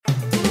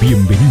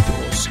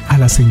Bienvenidos a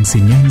las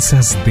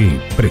enseñanzas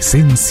de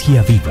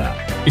Presencia Viva.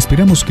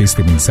 Esperamos que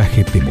este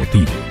mensaje te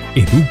motive,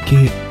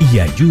 eduque y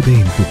ayude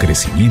en tu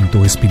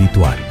crecimiento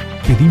espiritual.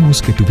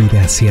 Pedimos que tu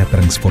vida sea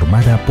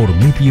transformada por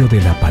medio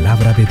de la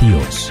palabra de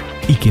Dios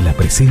y que la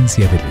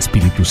presencia del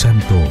Espíritu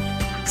Santo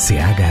se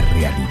haga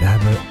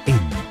realidad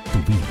en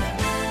tu vida.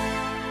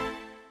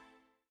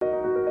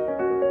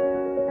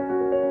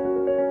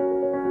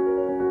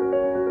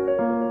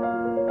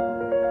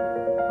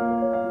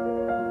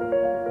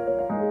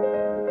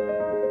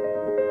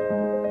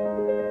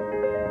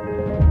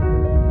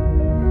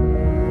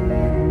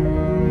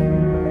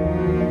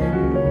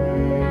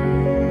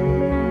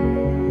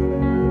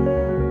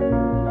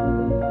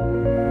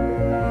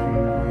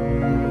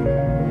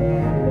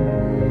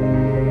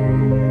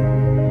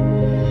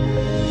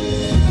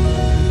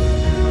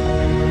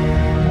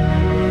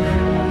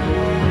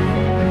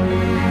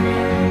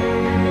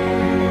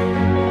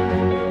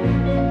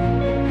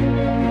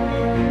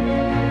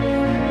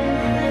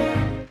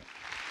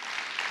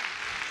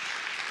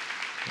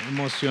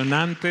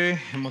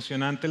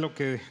 Emocionante lo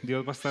que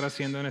Dios va a estar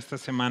haciendo en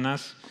estas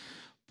semanas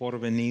por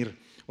venir.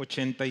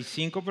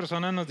 85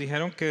 personas nos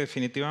dijeron que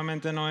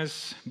definitivamente no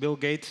es Bill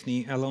Gates,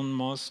 ni Elon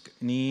Musk,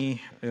 ni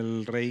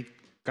el rey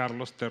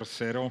Carlos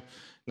III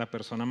la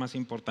persona más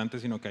importante,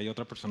 sino que hay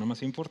otra persona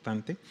más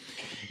importante.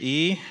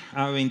 Y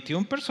a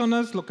 21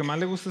 personas lo que más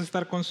le gusta es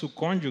estar con su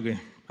cónyuge,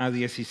 a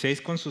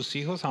 16 con sus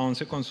hijos, a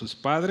 11 con sus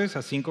padres,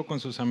 a 5 con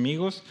sus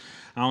amigos,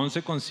 a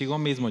 11 consigo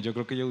mismo. Yo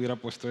creo que yo hubiera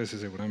puesto ese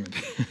seguramente.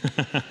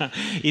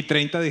 Y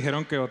 30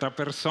 dijeron que otra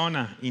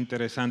persona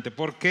interesante.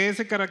 ¿Por qué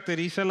se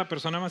caracteriza la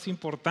persona más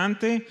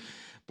importante?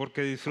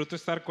 Porque disfruto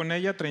estar con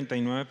ella.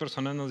 39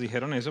 personas nos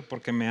dijeron eso.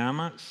 Porque me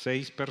ama.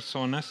 6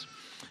 personas.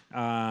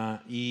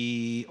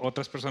 Y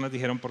otras personas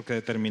dijeron porque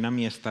determina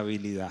mi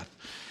estabilidad.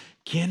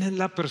 ¿Quién es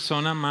la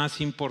persona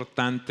más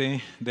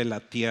importante de la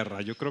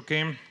tierra? Yo creo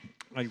que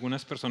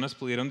algunas personas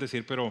pudieron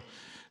decir,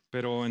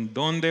 pero ¿en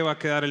dónde va a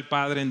quedar el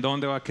Padre? ¿En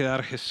dónde va a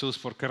quedar Jesús?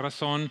 ¿Por qué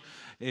razón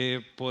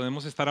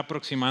podemos estar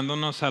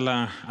aproximándonos a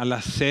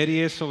la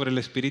serie sobre el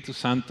Espíritu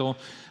Santo,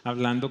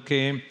 hablando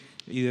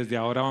y desde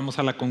ahora vamos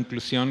a la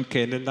conclusión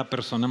que Él es la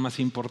persona más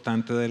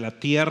importante de la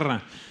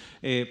tierra?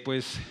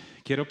 Pues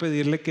quiero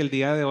pedirle que el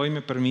día de hoy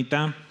me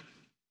permita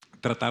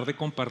tratar de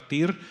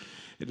compartir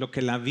lo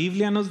que la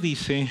Biblia nos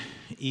dice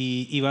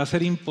y va a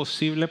ser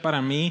imposible para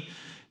mí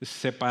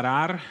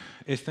separar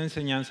esta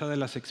enseñanza de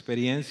las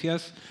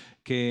experiencias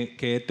que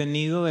he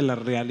tenido, de la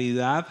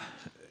realidad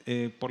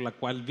por la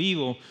cual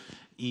vivo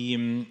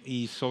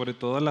y sobre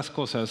todas las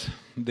cosas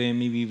de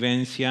mi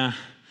vivencia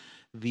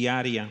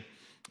diaria.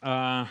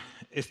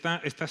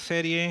 Esta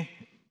serie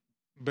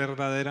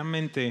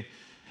verdaderamente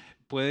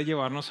puede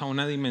llevarnos a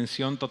una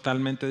dimensión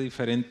totalmente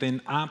diferente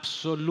en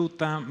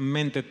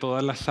absolutamente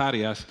todas las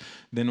áreas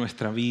de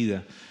nuestra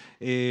vida.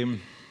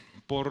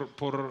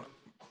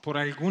 Por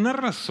alguna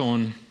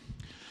razón,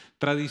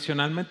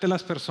 tradicionalmente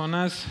las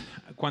personas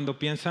cuando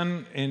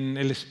piensan en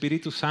el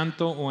Espíritu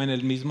Santo o en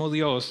el mismo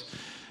Dios,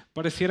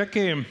 pareciera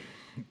que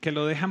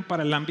lo dejan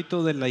para el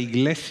ámbito de la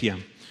iglesia,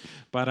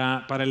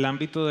 para el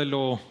ámbito de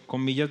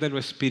comillas, de lo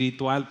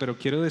espiritual. Pero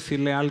quiero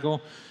decirle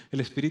algo, el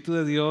Espíritu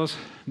de Dios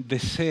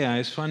desea,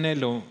 es su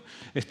anhelo,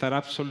 estar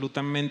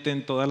absolutamente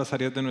en todas las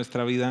áreas de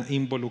nuestra vida,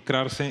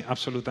 involucrarse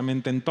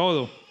absolutamente en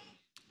todo.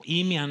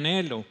 Y mi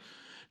anhelo,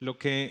 lo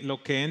que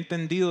he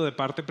entendido de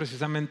parte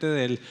precisamente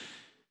de Él,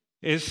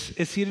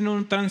 es ir en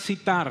un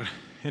transitar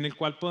en el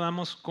cual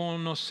podamos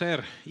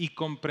conocer y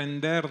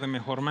comprender de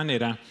mejor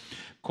manera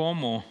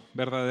cómo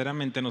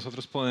verdaderamente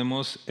nosotros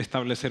podemos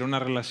establecer una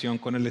relación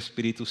con el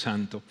Espíritu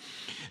Santo.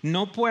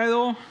 No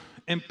puedo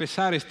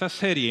empezar esta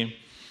serie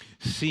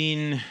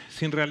sin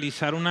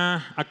realizar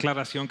una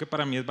aclaración que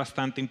para mí es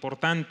bastante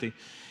importante.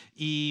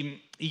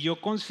 Y yo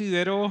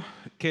considero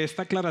que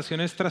esta aclaración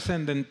es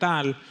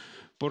trascendental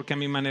porque a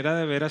mi manera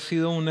de ver ha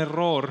sido un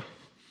error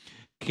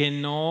que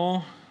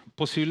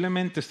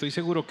posiblemente estoy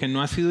seguro que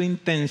no ha sido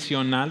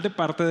intencional de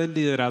parte del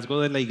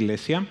liderazgo de la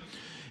iglesia,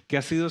 que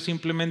ha sido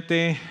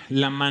simplemente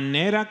la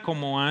manera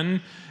como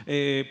han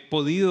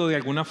podido de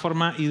alguna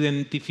forma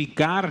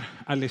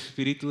identificar al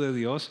Espíritu de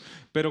Dios,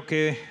 pero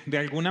que de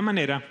alguna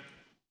manera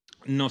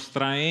nos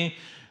trae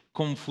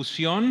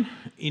confusión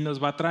y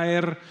nos va a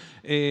traer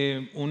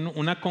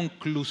una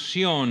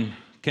conclusión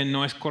que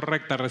no es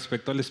correcta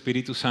respecto al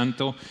Espíritu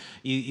Santo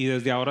y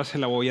desde ahora se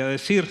la voy a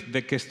decir.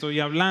 ¿De qué estoy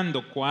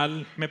hablando?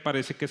 ¿Cuál me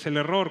parece que es el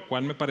error?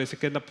 ¿Cuál me parece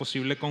que es la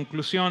posible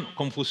confusión?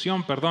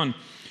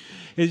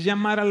 Es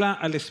llamar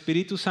al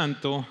Espíritu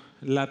Santo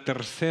la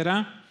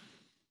tercera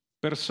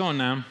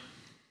persona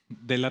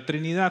de la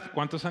Trinidad.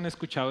 ¿Cuántos han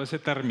escuchado ese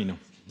término?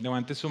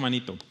 Levanten su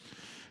manito.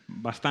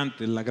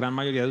 Bastante, la gran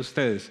mayoría de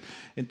ustedes.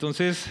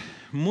 Entonces,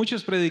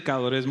 muchos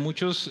predicadores,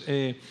 muchos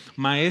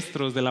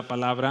maestros de la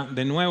palabra,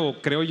 de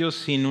nuevo, creo yo,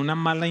 sin una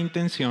mala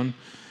intención,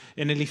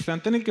 en el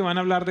instante en el que van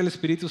a hablar del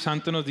Espíritu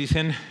Santo nos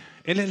dicen,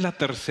 Él es la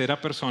tercera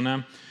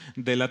persona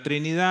de la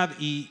Trinidad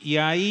y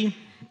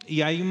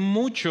hay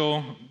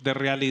mucho de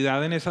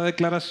realidad en esa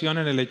declaración,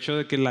 en el hecho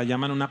de que la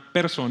llaman una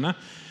persona,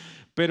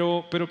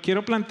 Pero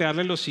quiero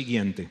plantearle lo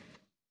siguiente.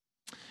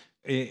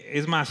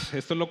 Es más,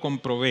 esto lo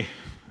comprobé.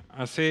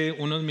 Hace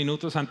unos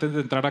minutos antes de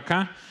entrar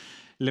acá,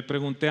 le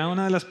pregunté a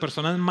una de las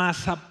personas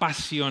más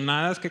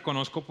apasionadas que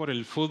conozco por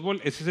el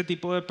fútbol. Es ese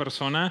tipo de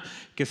persona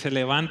que se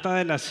levanta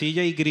de la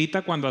silla y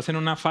grita cuando hacen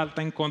una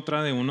falta en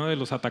contra de uno de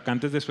los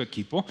atacantes de su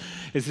equipo.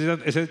 Es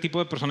ese tipo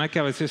de persona que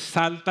a veces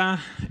salta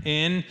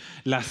en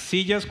las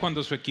sillas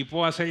cuando su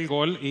equipo hace el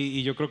gol.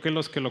 Y yo creo que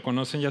los que lo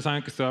conocen ya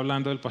saben que estoy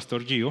hablando del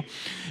pastor Gio.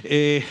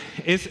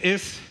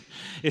 Es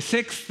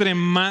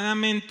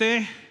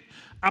extremadamente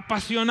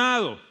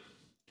apasionado.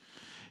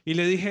 Y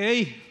le dije,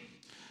 hey,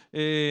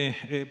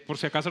 por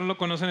si acaso no lo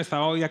conocen,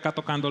 estaba hoy acá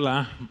tocando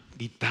la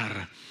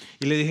guitarra.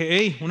 Y le dije,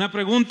 hey, una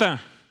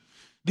pregunta,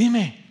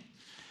 dime,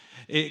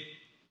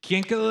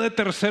 ¿quién quedó de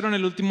tercero en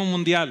el último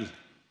mundial?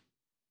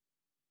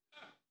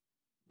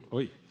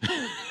 Uy.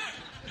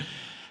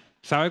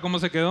 ¿Sabe cómo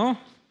se quedó?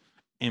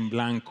 En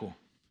blanco.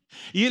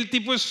 Y el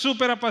tipo es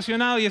súper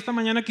apasionado y esta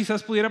mañana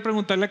quizás pudiera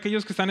preguntarle a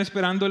aquellos que están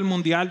esperando el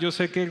mundial. Yo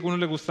sé que a algunos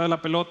les gusta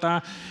la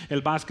pelota,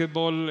 el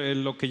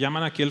básquetbol, lo que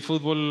llaman aquí el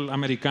fútbol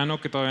americano,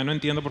 que todavía no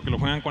entiendo porque lo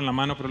juegan con la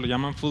mano, pero lo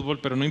llaman fútbol,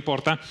 pero no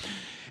importa.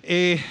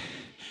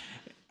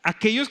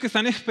 Aquellos que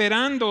están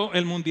esperando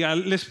el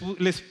mundial,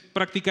 les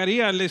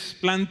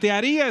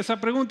plantearía esa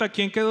pregunta: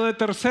 ¿quién quedó de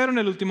tercero en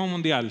el último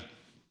mundial?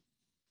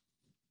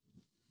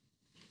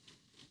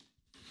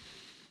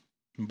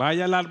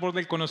 Vaya al árbol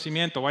del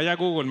conocimiento, vaya a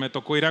Google, me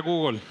tocó ir a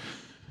Google.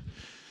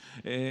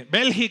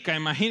 Bélgica,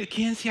 imagínate,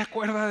 ¿quién se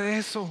acuerda de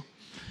eso?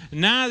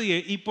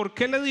 Nadie. ¿Y por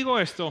qué le digo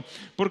esto?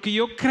 Porque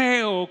yo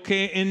creo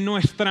que en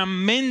nuestra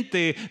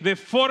mente, de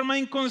forma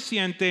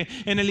inconsciente,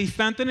 en el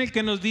instante en el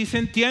que nos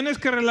dicen tienes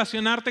que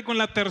relacionarte con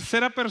la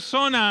tercera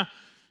persona,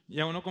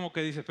 ya uno como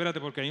que dice, espérate,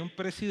 porque hay un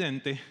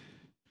presidente,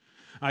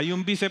 hay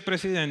un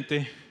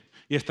vicepresidente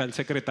y está el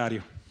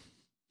secretario.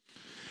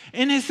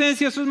 En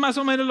esencia, eso es más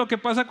o menos lo que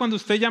pasa cuando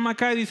usted llama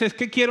acá y dice, es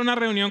que quiero una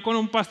reunión con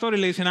un pastor, y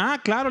le dicen,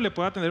 claro, le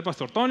puede atender el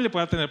pastor Tony, le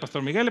puede atender el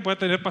pastor Miguel, le puede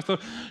atender el pastor...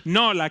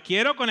 No, la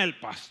quiero con el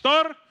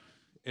pastor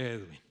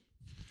Edwin.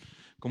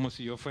 Como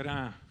si yo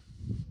fuera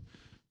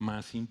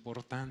más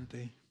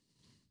importante.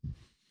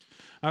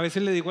 A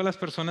veces le digo a las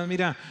personas,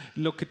 mira,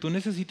 lo que tú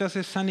necesitas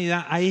es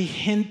sanidad. Hay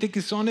gente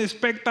que son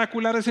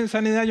espectaculares en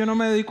sanidad, yo no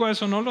me dedico a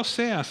eso, no lo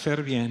sé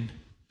hacer bien.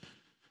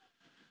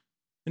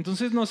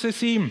 Entonces no sé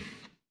si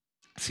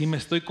me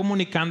estoy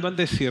comunicando al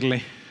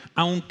decirle,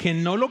 aunque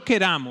no lo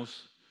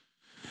queramos,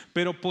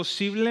 pero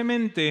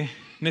posiblemente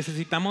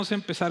necesitamos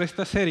empezar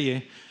esta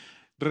serie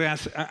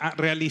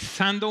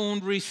realizando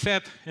un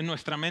reset en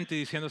nuestra mente y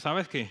diciendo,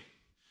 ¿sabes qué?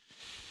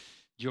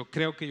 Yo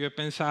creo que yo he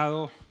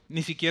pensado,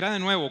 ni siquiera de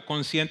nuevo,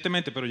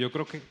 conscientemente, pero yo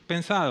creo que he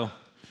pensado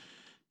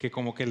que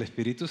como que el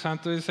Espíritu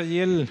Santo es allí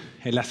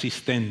el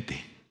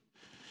asistente.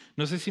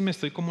 No sé si me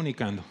estoy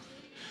comunicando.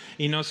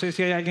 Y no sé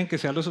si hay alguien que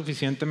sea lo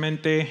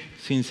suficientemente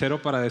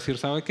sincero para decir,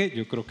 ¿sabe qué?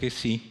 Yo creo que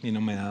sí y no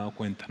me he dado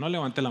cuenta. No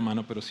levante la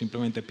mano, pero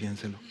simplemente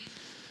piénselo.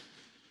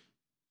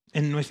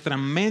 En nuestra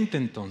mente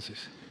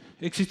entonces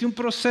existe un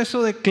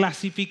proceso de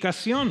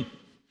clasificación,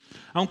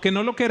 aunque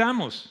no lo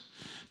queramos.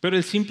 Pero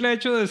el simple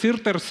hecho de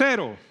decir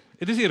tercero,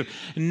 es decir,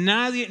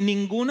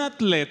 ningún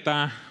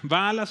atleta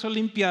va a las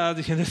Olimpiadas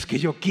diciendo, es que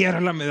yo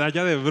quiero la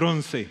medalla de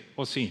bronce,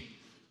 ¿o sí?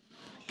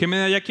 ¿Qué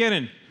medalla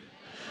quieren?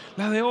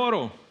 La de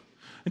oro.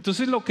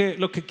 Entonces lo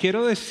que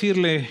quiero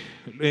decirle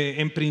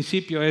en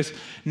principio es,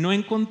 no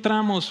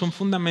encontramos un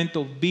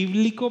fundamento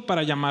bíblico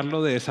para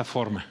llamarlo de esa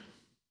forma.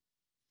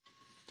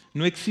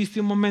 No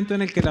existe un momento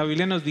en el que la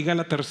Biblia nos diga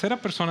la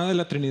tercera persona de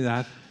la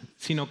Trinidad,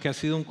 sino que ha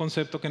sido un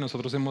concepto que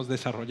nosotros hemos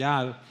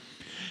desarrollado.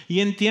 Y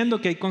entiendo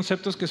que hay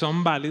conceptos que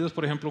son válidos,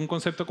 por ejemplo, un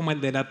concepto como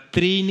el de la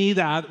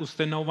Trinidad,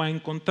 usted no va a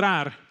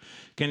encontrar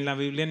que en la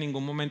Biblia en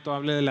ningún momento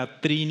hable de la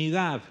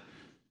Trinidad.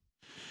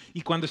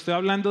 Y cuando estoy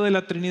hablando de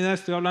la Trinidad,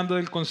 estoy hablando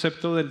del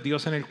concepto del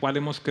Dios en el cual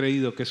hemos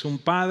creído, que es un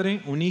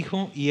Padre, un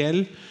Hijo y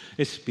el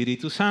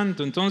Espíritu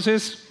Santo.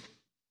 Entonces,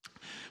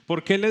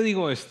 ¿por qué le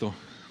digo esto?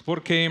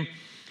 Porque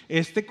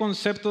este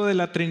concepto de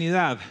la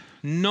Trinidad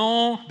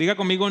no, diga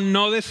conmigo,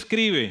 no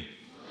describe.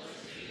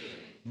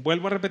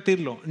 Vuelvo a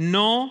repetirlo,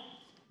 no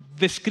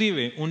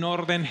describe un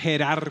orden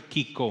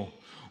jerárquico,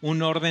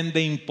 un orden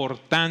de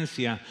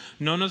importancia.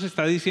 No nos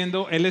está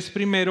diciendo Él es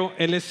primero,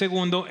 Él es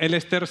segundo, Él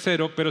es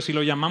tercero, pero si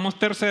lo llamamos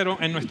tercero,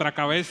 en nuestra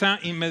cabeza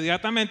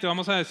inmediatamente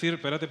vamos a decir,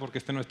 espérate, porque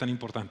este no es tan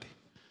importante.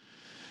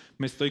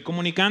 ¿Me estoy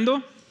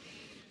comunicando?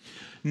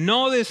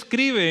 No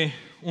describe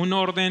un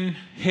orden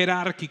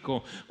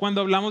jerárquico.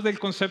 Cuando hablamos del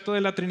concepto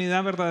de la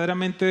Trinidad,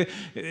 verdaderamente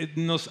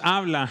nos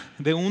habla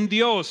de un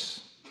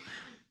Dios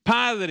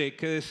Padre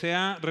que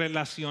desea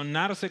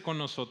relacionarse con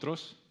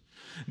nosotros,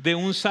 de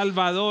un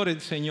Salvador,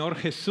 el Señor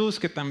Jesús,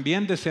 que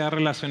también desea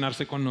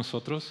relacionarse con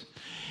nosotros.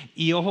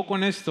 Y ojo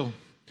con esto,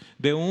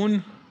 de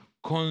un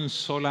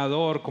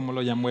Consolador, como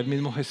lo llamó el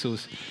mismo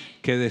Jesús,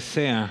 que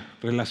desea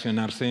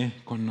relacionarse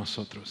con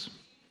nosotros.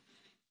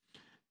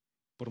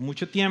 Por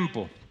mucho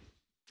tiempo,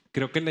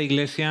 creo que la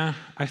iglesia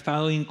ha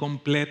estado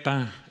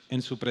incompleta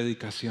en su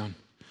predicación.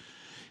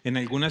 En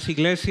algunas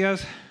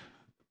iglesias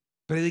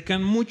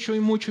Predican mucho y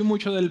mucho y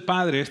mucho del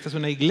Padre. Esta es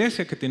una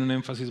iglesia que tiene un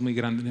énfasis muy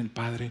grande en el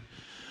Padre.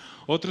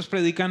 Otros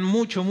predican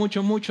mucho,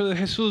 mucho, mucho de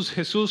Jesús.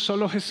 Jesús,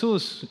 solo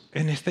Jesús.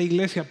 En esta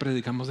iglesia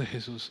predicamos de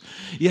Jesús.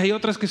 Y hay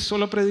otras que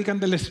solo predican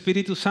del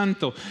Espíritu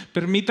Santo.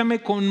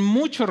 Permítame con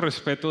mucho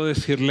respeto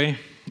decirle,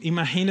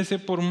 imagínese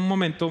por un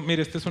momento,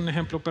 mire, este es un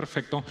ejemplo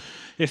perfecto.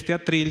 Este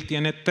atril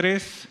tiene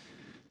 3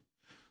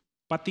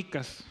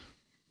 paticas.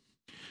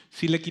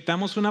 Si le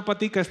quitamos una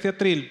patica a este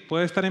atril,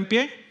 ¿puede estar en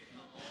pie?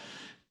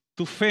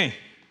 Tu fe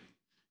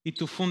y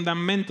tu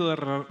fundamento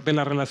de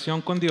la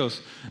relación con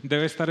Dios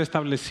debe estar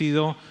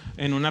establecido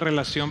en una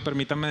relación,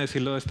 permítame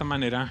decirlo de esta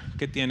manera,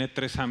 que tiene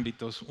 3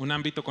 ámbitos. Un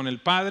ámbito con el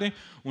Padre,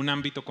 un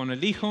ámbito con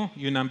el Hijo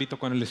y un ámbito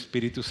con el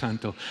Espíritu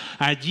Santo.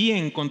 Allí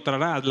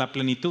encontrarás la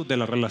plenitud de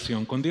la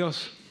relación con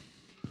Dios.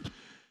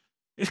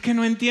 Es que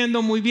no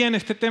entiendo muy bien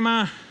este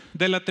tema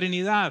de la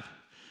Trinidad.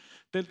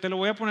 Te lo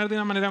voy a poner de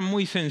una manera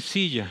muy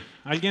sencilla.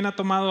 ¿Alguien ha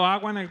tomado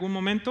agua en algún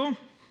momento?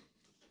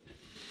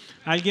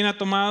 ¿Alguien ha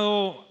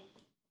tomado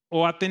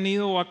o ha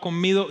tenido o ha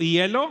comido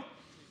hielo?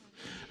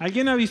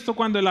 ¿Alguien ha visto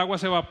cuando el agua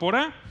se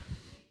evapora?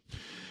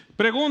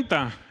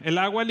 Pregunta, ¿el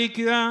agua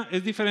líquida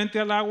es diferente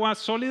al agua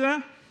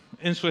sólida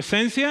en su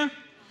esencia?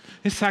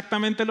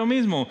 Exactamente lo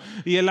mismo.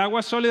 ¿Y el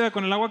agua sólida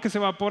con el agua que se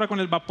evapora con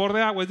el vapor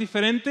de agua es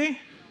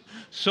diferente?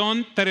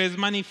 Son 3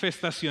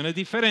 manifestaciones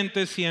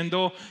diferentes,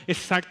 siendo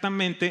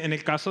exactamente, en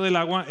el caso del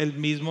agua, el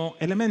mismo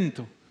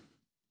elemento.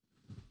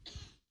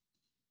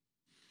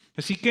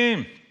 Así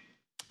que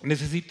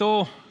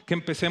necesito que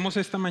empecemos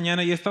esta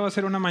mañana, y esta va a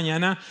ser una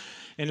mañana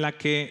en la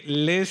que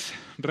les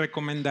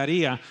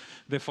recomendaría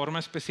de forma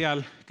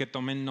especial que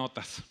tomen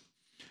notas.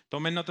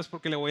 Tomen notas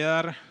porque le voy a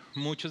dar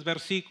muchos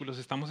versículos,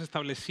 estamos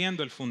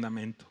estableciendo el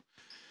fundamento.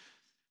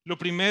 Lo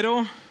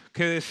primero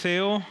que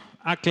deseo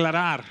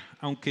aclarar,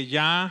 aunque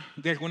ya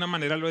de alguna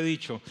manera lo he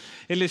dicho,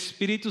 el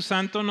Espíritu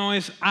Santo no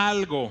es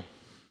algo,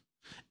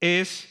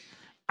 es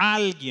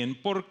alguien.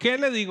 ¿Por qué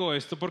le digo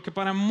esto? Porque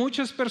para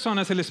muchas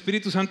personas el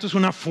Espíritu Santo es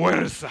una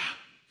fuerza,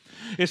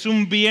 es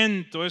un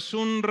viento, es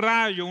un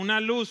rayo, una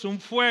luz,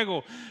 un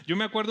fuego. Yo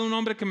me acuerdo de un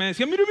hombre que me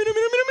decía, mira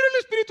el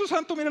Espíritu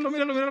Santo,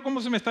 míralo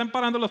cómo se me están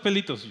parando los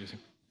pelitos. Yo decía,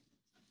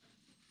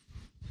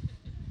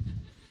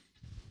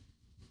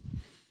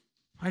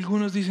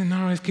 algunos dicen,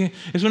 no, es que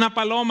es una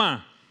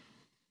paloma.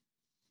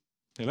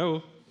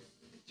 Hello.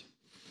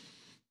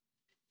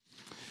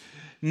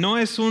 No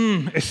es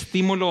un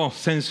estímulo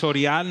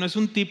sensorial, no es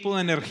un tipo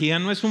de energía,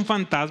 no es un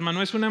fantasma,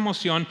 no es una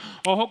emoción.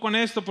 Ojo con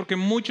esto, porque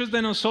muchos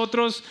de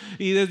nosotros,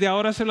 y desde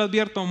ahora se lo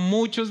advierto,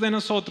 muchos de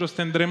nosotros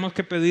tendremos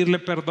que pedirle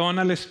perdón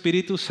al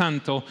Espíritu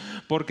Santo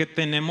porque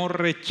tenemos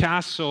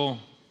rechazo.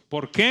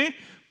 ¿Por qué?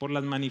 Por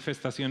las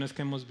manifestaciones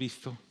que hemos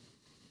visto.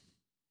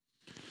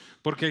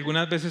 Porque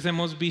algunas veces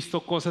hemos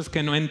visto cosas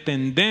que no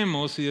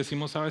entendemos y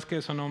decimos, ¿sabes qué?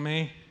 Eso no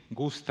me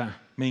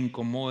gusta, me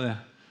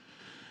incomoda.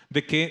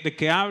 ¿De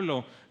qué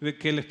hablo? De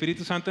que el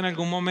Espíritu Santo en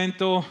algún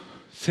momento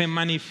se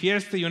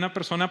manifieste y una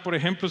persona, por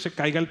ejemplo, se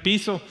caiga al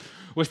piso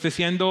o esté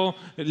siendo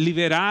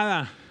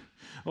liberada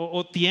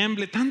o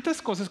tiemble.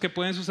 Tantas cosas que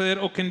pueden suceder,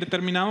 o que en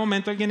determinado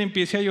momento alguien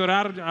empiece a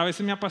llorar. A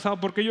veces me ha pasado,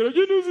 ¿por qué lloras?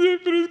 Yo no sé,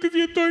 pero es que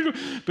siento algo.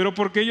 ¿Pero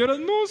por qué lloras?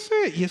 No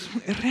sé. Y eso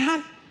es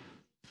real.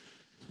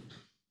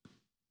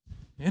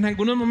 En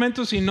algunos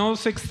momentos, si no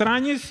se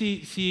extrañe,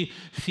 si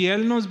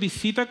Él nos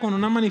visita con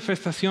una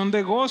manifestación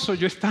de gozo.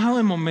 Yo he estado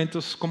en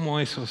momentos como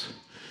esos,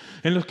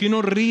 en los que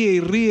uno ríe y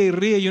ríe y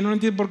ríe, y uno no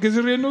entiende por qué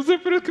se ríe, no sé,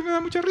 pero es que me da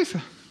mucha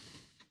risa.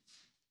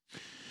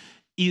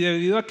 Y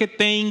debido a que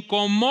te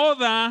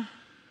incomoda,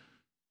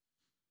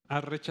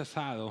 has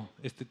rechazado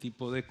este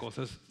tipo de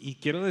cosas. Y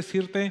quiero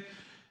decirte,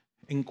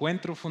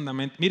 encuentro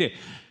fundamento. Mire,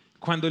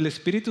 cuando el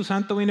Espíritu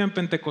Santo vino en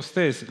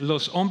Pentecostés,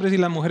 los hombres y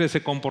las mujeres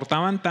se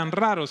comportaban tan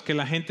raros que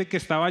la gente que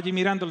estaba allí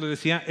mirando les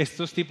decía,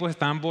 estos tipos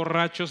estaban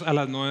borrachos a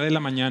las 9 de la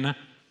mañana.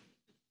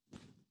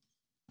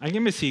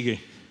 ¿Alguien me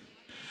sigue?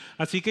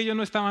 Así que ellos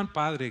no estaban,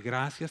 Padre,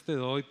 gracias te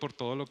doy por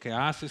todo lo que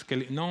haces.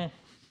 No.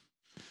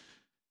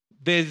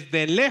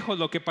 Desde lejos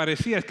lo que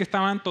parecía es que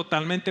estaban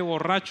totalmente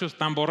borrachos,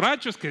 tan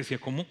borrachos que decía,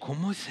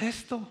 ¿cómo es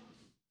esto?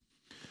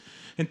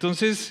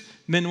 Entonces,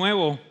 de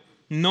nuevo,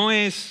 no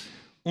es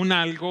un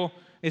algo,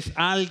 es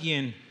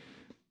alguien,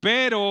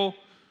 pero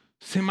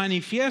se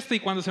manifiesta, y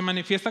cuando se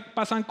manifiesta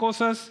pasan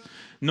cosas,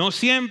 no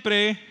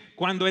siempre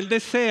cuando Él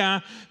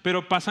desea,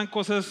 pero pasan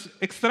cosas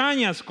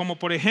extrañas, como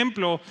por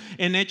ejemplo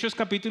en Hechos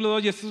capítulo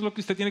 2, y esto es lo que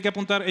usted tiene que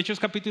apuntar. Hechos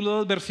capítulo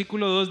 2,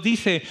 versículo 2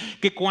 dice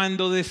que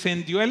cuando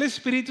descendió el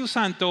Espíritu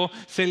Santo,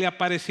 se le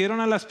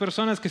aparecieron a las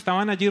personas que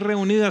estaban allí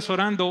reunidas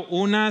orando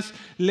unas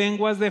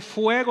lenguas de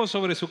fuego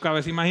sobre su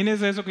cabeza.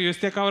 Imagínense eso, que yo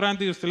esté acá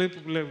orando y usted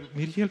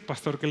mire el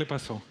pastor, ¿qué le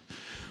pasó?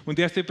 Un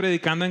día estoy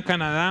predicando en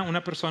Canadá,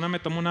 una persona me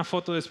toma una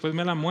foto, después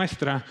me la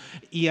muestra,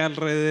 y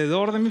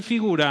alrededor de mi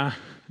figura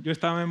yo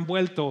estaba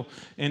envuelto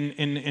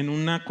en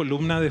una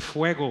columna de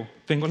fuego.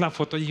 Tengo la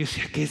foto y yo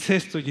decía, ¿qué es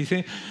esto? Y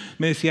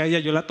me decía ella,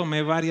 yo la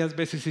tomé varias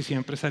veces y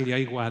siempre salía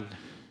igual.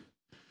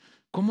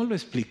 ¿Cómo lo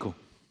explico?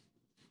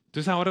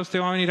 Entonces ahora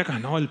usted va a venir acá,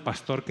 no, el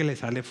pastor que le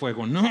sale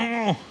fuego.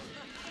 No.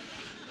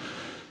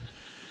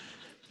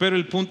 Pero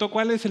el punto,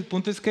 ¿cuál es? El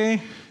punto es que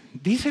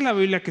dice la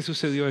Biblia que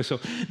sucedió eso.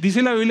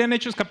 Dice la Biblia en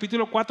Hechos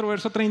capítulo 4,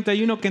 verso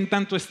 31, que en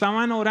tanto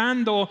estaban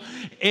orando,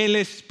 el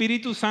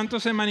Espíritu Santo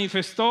se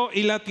manifestó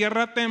y la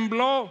tierra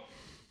tembló.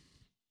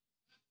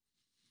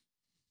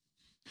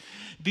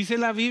 Dice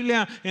la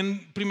Biblia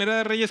en Primera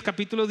de Reyes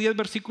capítulo 10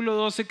 versículo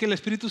 12 que el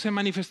Espíritu se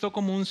manifestó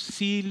como un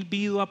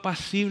silbido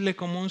apacible,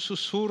 como un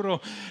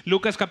susurro.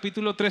 Lucas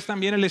capítulo 3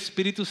 también el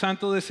Espíritu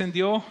Santo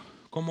descendió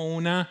como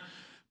una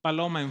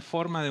paloma, en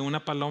forma de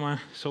una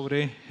paloma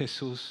sobre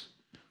Jesús.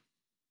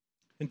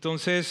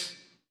 Entonces,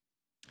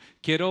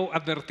 quiero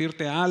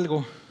advertirte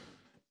algo.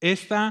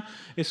 Esta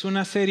es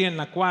una serie en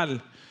la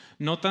cual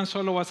no tan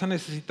solo vas a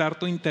necesitar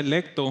tu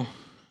intelecto,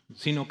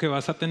 sino que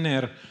vas a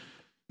tener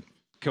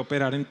que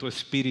operar en tu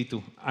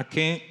espíritu. ¿A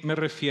qué me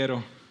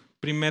refiero?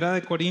 Primera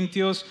de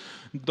Corintios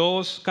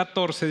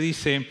 2:14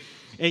 dice: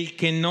 el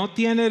que no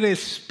tiene el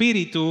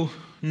espíritu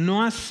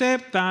no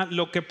acepta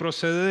lo que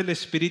procede del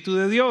Espíritu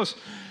de Dios,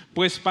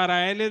 pues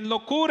para él es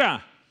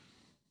locura.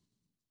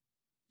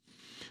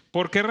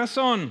 ¿Por qué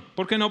razón?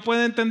 Porque no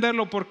puede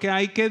entenderlo, porque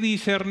hay que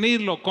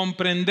discernirlo,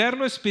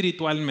 comprenderlo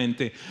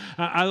espiritualmente.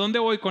 ¿A dónde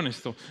voy con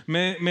esto?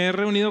 Me he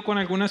reunido con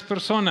algunas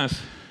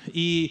personas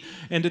y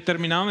en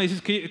determinado me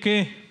dices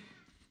que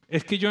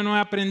es que yo no he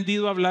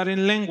aprendido a hablar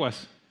en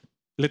lenguas.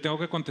 Le tengo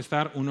que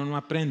contestar, uno no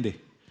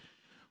aprende,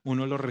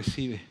 uno lo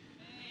recibe.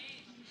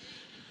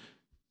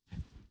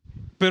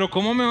 Pero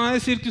 ¿cómo me va a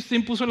decir que usted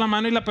impuso la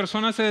mano y la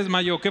persona se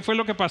desmayó? ¿Qué fue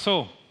lo que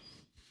pasó?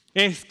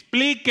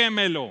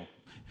 Explíquemelo.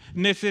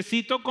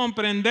 Necesito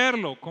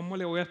comprenderlo. ¿Cómo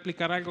le voy a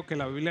explicar algo que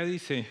la Biblia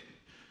dice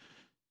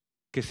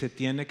que se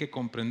tiene que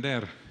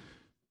comprender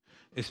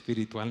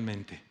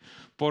espiritualmente?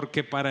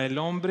 Porque para el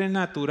hombre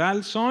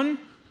natural son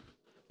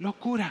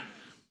locura.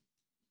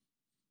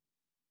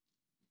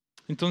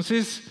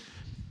 Entonces,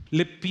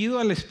 le pido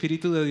al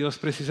Espíritu de Dios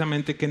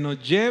precisamente que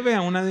nos lleve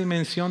a una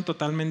dimensión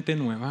totalmente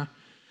nueva,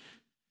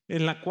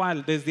 en la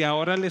cual desde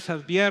ahora les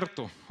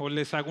advierto o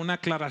les hago una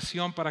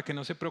aclaración para que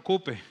no se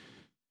preocupe.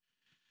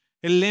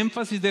 El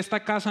énfasis de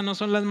esta casa no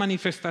son las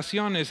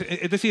manifestaciones.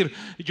 Es decir,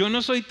 yo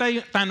no soy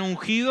tan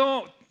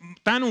ungido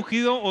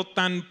o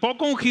tan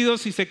poco ungido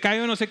si se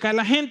cae o no se cae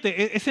la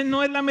gente. Esa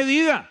no es la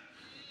medida.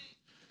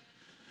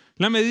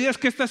 La medida es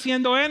qué está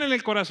haciendo Él en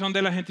el corazón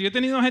de la gente. Yo he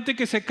tenido gente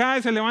que se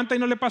cae, se levanta y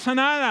no le pasa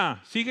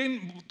nada.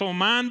 Siguen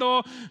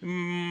tomando,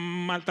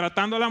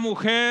 maltratando a la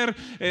mujer,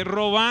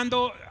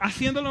 robando,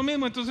 haciendo lo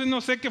mismo. Entonces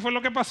no sé qué fue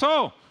lo que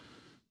pasó.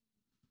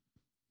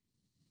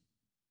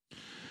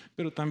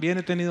 Pero también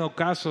he tenido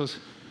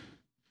casos.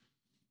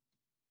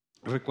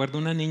 Recuerdo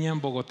una niña en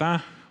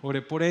Bogotá,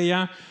 oré por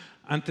ella.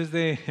 Antes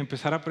de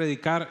empezar a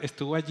predicar,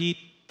 estuvo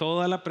allí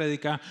toda la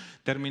prédica.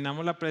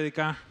 Terminamos la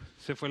prédica,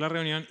 se fue a la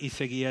reunión y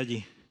seguí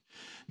allí.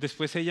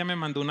 Después ella me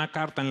mandó una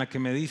carta en la que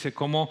me dice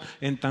cómo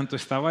en tanto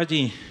estaba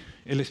allí,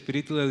 el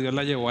Espíritu de Dios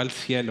la llevó al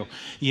cielo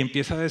y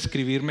empieza a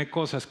describirme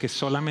cosas que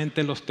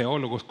solamente los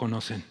teólogos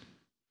conocen.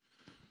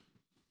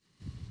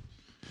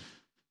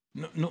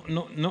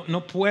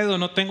 No puedo,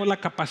 no tengo la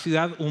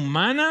capacidad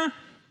humana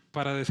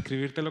para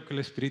describirte lo que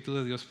el Espíritu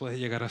de Dios puede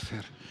llegar a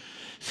hacer.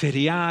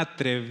 Sería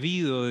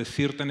atrevido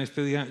decirte en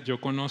este día,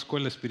 yo conozco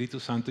el Espíritu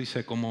Santo y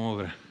sé cómo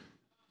obra.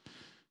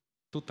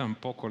 Tú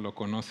tampoco lo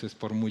conoces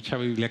por mucha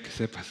Biblia que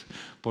sepas,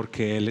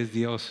 porque Él es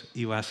Dios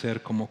y va a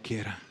hacer como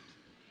quiera.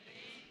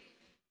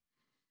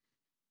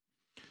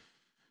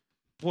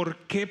 ¿Por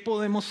qué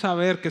podemos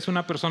saber que es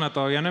una persona?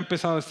 Todavía no he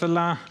empezado, estas son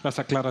las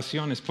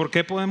aclaraciones. ¿Por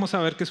qué podemos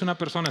saber que es una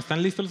persona?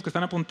 ¿Están listos los que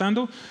están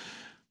apuntando?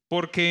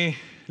 Porque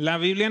la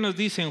Biblia nos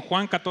dice en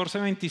Juan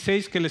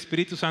 14:26 que el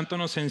Espíritu Santo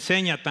nos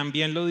enseña.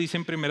 También lo dice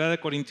en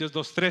 1 Corintios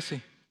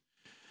 2:13.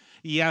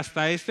 Y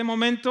hasta este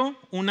momento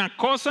una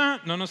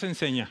cosa no nos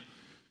enseña.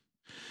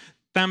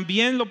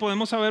 También lo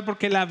podemos saber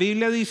porque la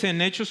Biblia dice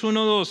en Hechos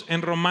 1:2,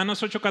 en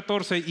Romanos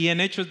 8:14 y en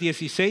Hechos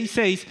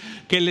 16:6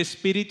 que el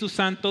Espíritu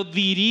Santo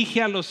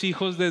dirige a los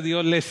hijos de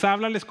Dios, les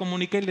habla, les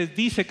comunica y les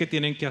dice qué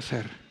tienen que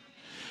hacer.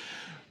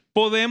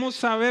 Podemos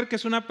saber que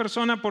es una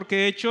persona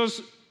porque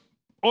Hechos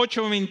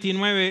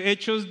 8:29,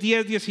 Hechos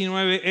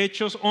 10:19,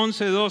 Hechos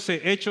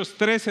 11:12, Hechos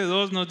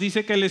 13:2 nos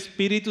dice que el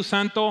Espíritu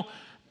Santo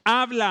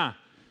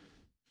habla.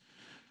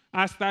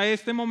 Hasta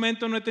este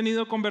momento no he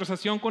tenido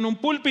conversación con un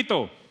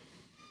púlpito,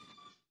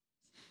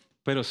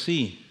 pero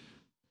sí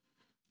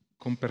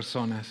con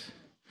personas.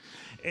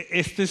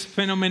 Este es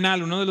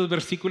fenomenal, uno de los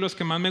versículos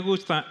que más me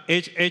gusta,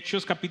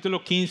 Hechos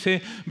capítulo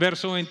 15,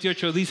 verso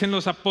 28, dicen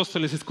los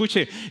apóstoles,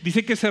 escuche,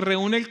 dice que se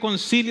reúne el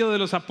concilio de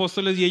los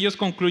apóstoles y ellos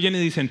concluyen y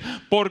dicen,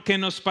 porque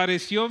nos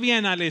pareció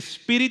bien al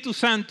Espíritu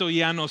Santo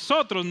y a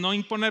nosotros no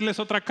imponerles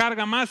otra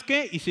carga más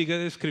que, y sigue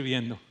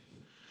describiendo.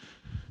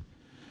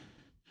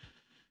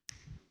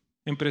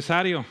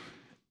 Empresario,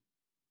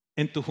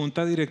 en tu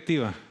junta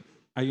directiva,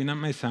 ¿hay una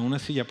mesa, una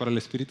silla para el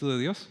Espíritu de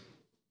Dios?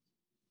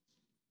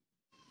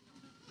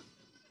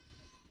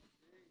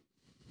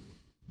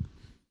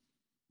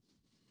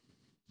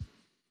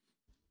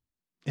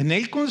 En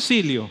el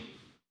concilio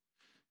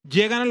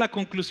llegan a la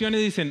conclusión y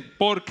dicen,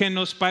 porque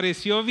nos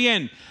pareció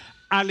bien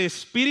al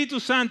Espíritu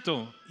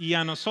Santo y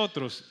a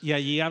nosotros. Y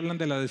allí hablan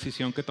de la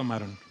decisión que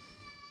tomaron.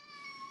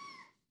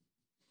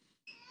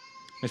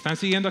 ¿Me están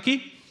siguiendo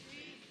aquí?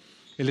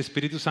 El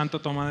Espíritu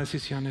Santo toma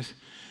decisiones.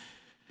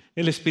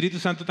 El Espíritu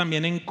Santo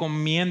también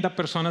encomienda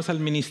personas al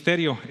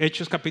ministerio.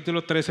 Hechos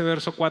capítulo 13,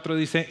 verso 4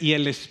 dice, y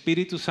el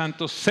Espíritu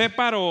Santo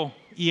separó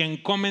y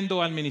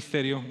encomendó al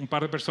ministerio un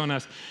par de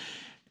personas.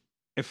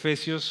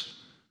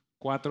 Efesios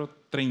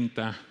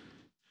 4:30.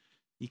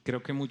 Y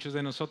creo que muchos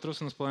de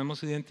nosotros nos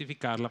podemos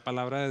identificar. La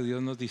palabra de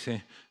Dios nos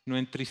dice, no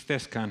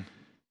entristezcan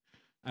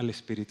al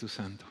Espíritu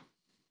Santo.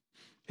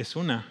 Es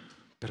una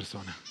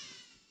persona.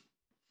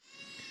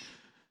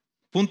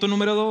 Punto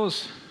número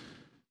 2.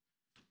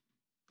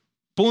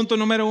 Punto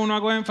número 1,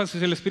 hago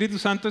énfasis. ¿El Espíritu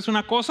Santo es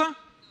una cosa?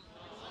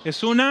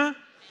 Es una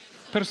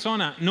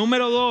persona.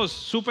 Número 2,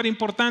 súper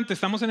importante.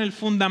 Estamos en el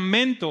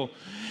fundamento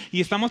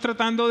y estamos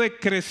tratando de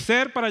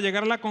crecer para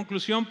llegar a la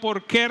conclusión.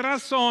 ¿Por qué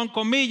razón,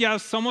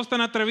 comillas, somos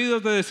tan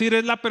atrevidos de decir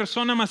es la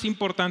persona más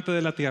importante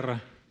de la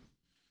tierra?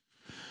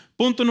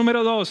 Punto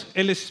número 2,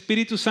 el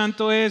Espíritu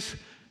Santo es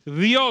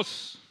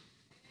Dios.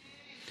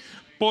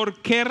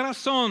 ¿Por qué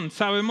razón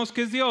sabemos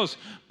que es Dios?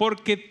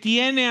 Porque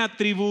tiene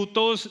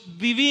atributos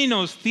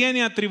divinos,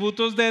 tiene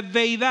atributos de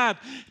deidad,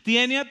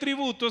 tiene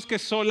atributos que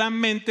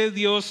solamente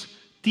Dios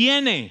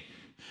tiene.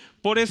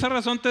 Por esa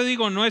razón te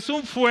digo, no es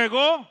un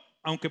fuego,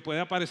 aunque puede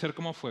aparecer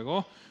como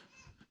fuego.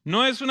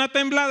 No es una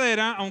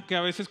tembladera, aunque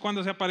a veces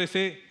cuando se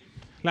aparece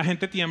la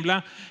gente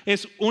tiembla.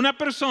 Es una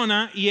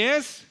persona y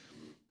es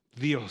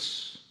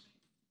Dios.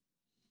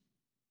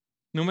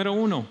 Número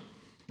 1.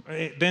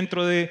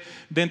 Dentro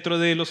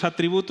de los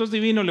atributos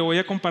divinos le voy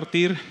a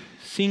compartir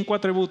 5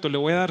 atributos. Le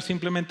voy a dar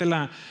simplemente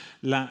la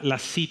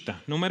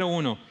cita. Número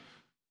 1,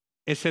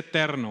 es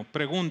eterno.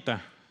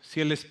 Pregunta,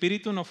 si el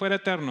Espíritu no fuera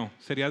eterno,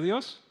 ¿sería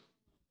Dios?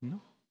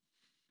 No.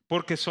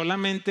 Porque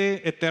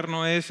solamente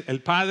eterno es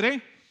el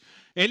Padre,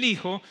 el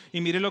Hijo.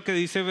 Y mire lo que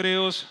dice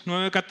Hebreos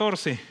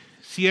 9:14.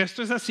 Si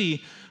esto es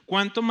así,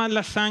 ¿cuánto más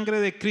la sangre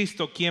de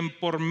Cristo, quien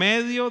por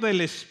medio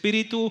del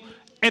Espíritu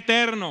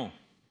eterno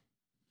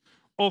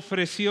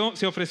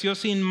se ofreció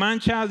sin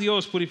mancha a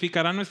Dios,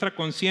 purificará nuestra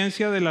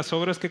conciencia de las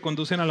obras que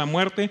conducen a la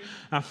muerte,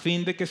 a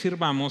fin de que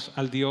sirvamos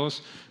al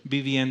Dios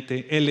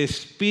viviente? El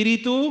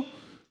Espíritu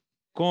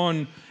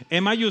con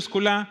E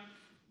mayúscula,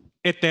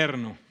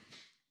 eterno.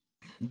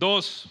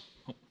 2,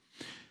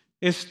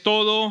 es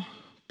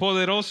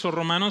todopoderoso.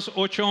 Romanos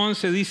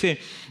 8:11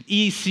 dice,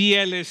 y si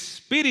el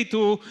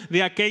Espíritu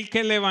de aquel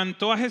que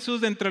levantó a Jesús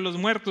de entre los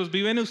muertos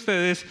vive en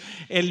ustedes,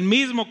 el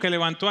mismo que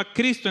levantó a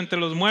Cristo entre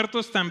los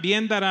muertos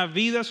también dará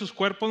vida a sus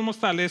cuerpos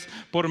mortales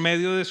por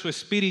medio de su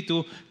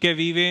Espíritu que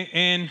vive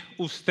en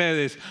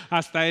ustedes.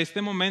 Hasta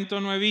este momento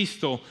no he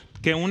visto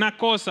que una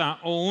cosa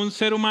o un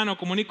ser humano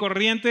común y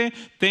corriente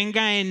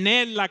tenga en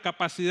él la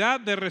capacidad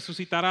de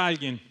resucitar a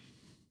alguien.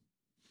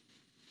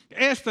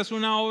 Esta es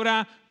una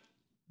obra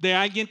de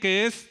alguien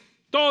que es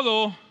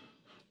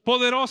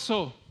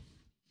todopoderoso.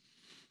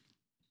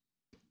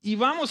 Y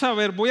vamos a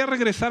ver, voy a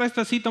regresar a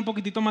esta cita un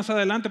poquitito más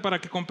adelante para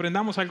que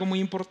comprendamos algo muy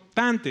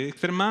importante,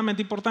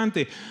 extremadamente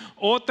importante.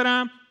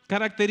 Otra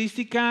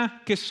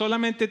característica que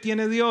solamente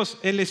tiene Dios,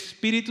 el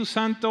Espíritu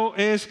Santo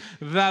es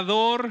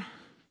dador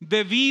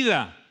de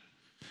vida.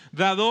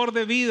 Dador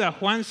de vida.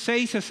 Juan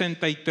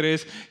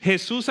 6:63,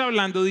 Jesús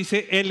hablando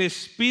dice, el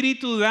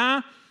Espíritu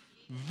da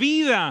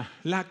vida,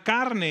 la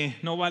carne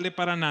no vale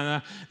para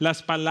nada.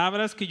 Las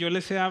palabras que yo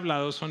les he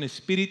hablado son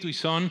espíritu y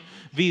son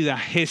vida.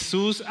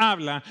 Jesús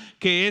habla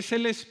que es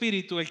el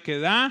Espíritu el que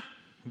da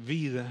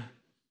vida.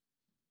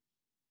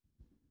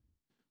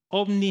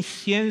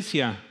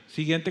 Omnisciencia,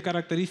 siguiente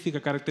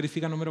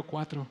característica número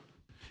 4.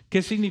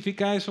 ¿Qué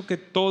significa eso? Que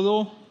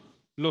todo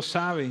lo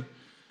sabe.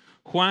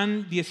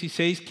 Juan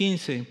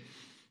 16:15,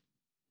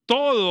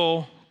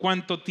 todo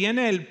cuanto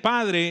tiene el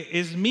Padre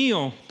es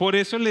mío. Por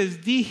eso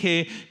les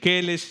dije que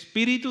el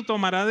Espíritu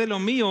tomará de lo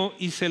mío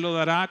y se lo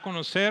dará a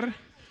conocer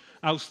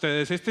a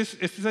ustedes. Este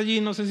es allí,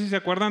 no sé si se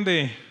acuerdan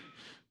de,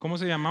 ¿cómo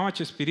se llamaba?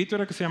 Chespirito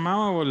era que se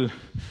llamaba, o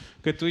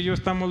que tú y yo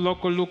estamos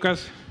locos,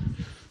 Lucas.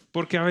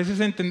 Porque a veces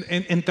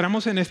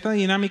entramos en esta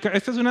dinámica.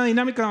 Esta es una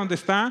dinámica donde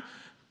está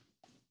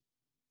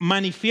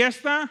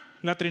manifiesta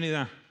la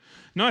Trinidad.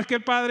 No, es que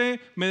el Padre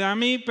me da a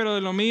mí, pero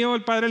de lo mío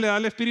el Padre le da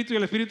al Espíritu y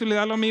el Espíritu le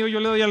da lo mío y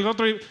yo le doy al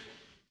otro.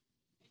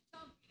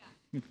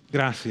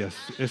 Gracias,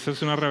 esa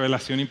es una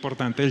revelación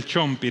importante, el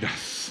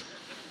chompiras.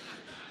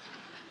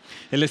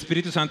 El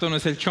Espíritu Santo no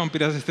es el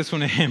chompiras, este es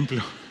un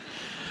ejemplo.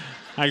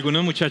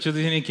 Algunos muchachos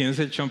dicen, ¿y quién es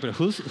el chompiras?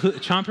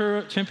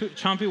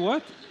 Chompy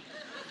what?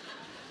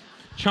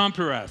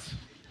 Chompiras.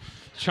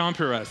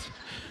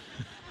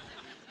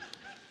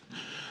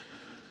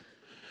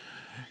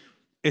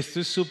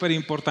 Esto es súper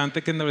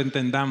importante que lo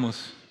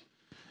entendamos.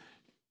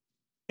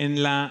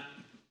 En la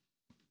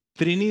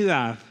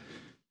Trinidad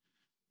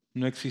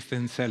no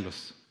existen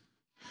celos.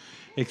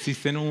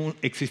 Existe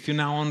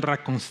una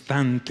honra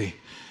constante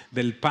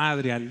del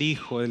Padre al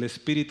Hijo, del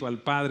Espíritu al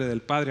Padre,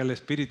 del Padre al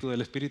Espíritu,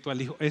 del Espíritu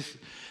al Hijo.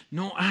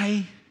 No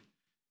hay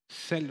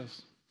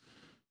celos.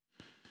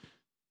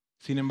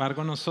 Sin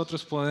embargo,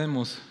 nosotros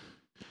podemos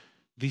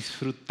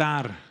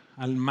disfrutar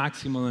al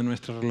máximo de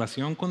nuestra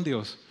relación con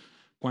Dios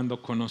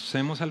cuando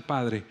conocemos al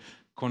Padre,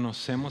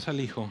 conocemos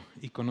al Hijo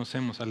y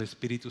conocemos al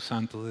Espíritu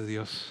Santo de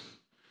Dios.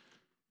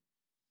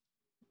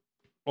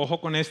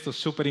 Ojo con esto,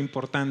 súper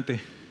importante.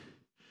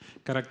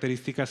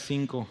 Característica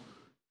 5,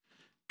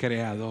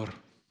 creador.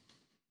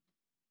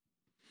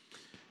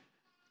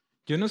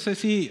 Yo no sé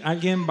si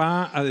alguien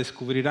va a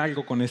descubrir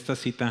algo con esta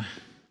cita.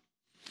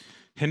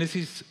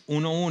 Génesis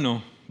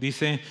 1:1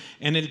 dice,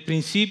 en el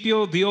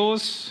principio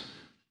Dios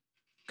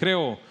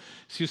creó.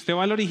 Si usted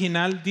va al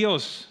original,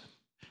 Dios,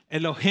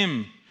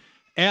 Elohim,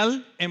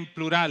 él en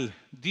plural,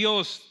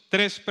 Dios,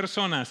 3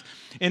 personas.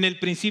 En el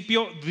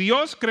principio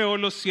Dios creó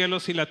los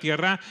cielos y la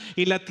tierra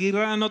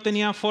no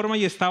tenía forma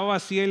y estaba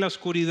vacía y la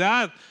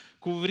oscuridad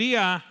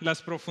cubría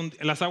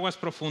las aguas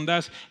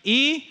profundas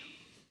y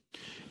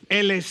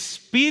el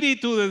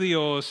Espíritu de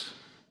Dios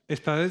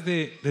está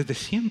desde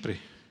siempre.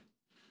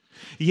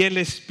 Y el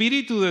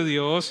Espíritu de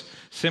Dios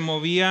se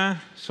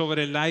movía en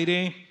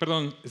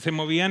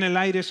el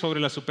aire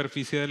sobre la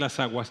superficie de las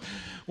aguas.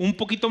 Un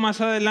poquito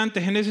más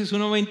adelante, Génesis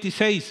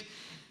 1:26.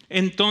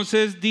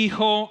 Entonces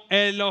dijo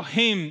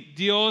Elohim,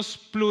 Dios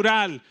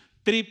plural,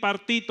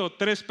 tripartito,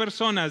 3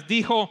 personas.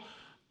 Dijo,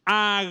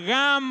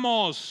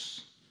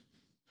 hagamos.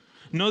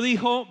 No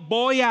dijo,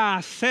 voy a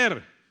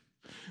hacer.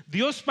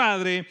 Dios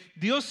Padre,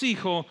 Dios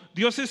Hijo,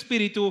 Dios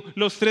Espíritu,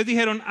 los 3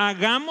 dijeron,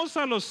 hagamos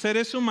a los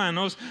seres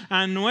humanos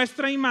a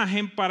nuestra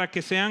imagen para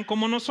que sean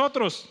como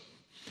nosotros.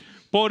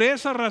 Por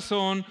esa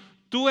razón,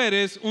 tú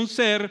eres un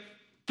ser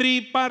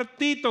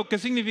tripartito. ¿Qué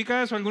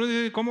significa eso? Algunos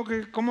dicen,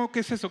 ¿cómo que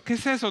es eso? ¿Qué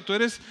es eso? Tú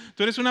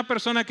eres una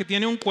persona que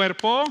tiene un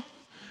cuerpo,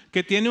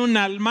 que tiene un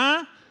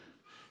alma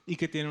y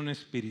que tiene un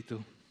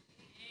espíritu.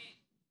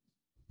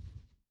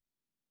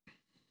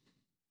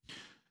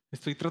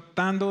 Estoy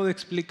tratando de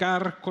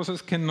explicar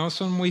cosas que no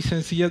son muy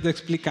sencillas de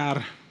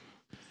explicar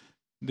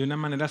de una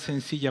manera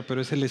sencilla, pero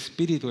es el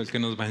Espíritu el que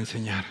nos va a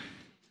enseñar.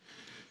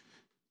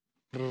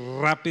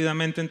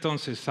 Rápidamente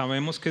entonces,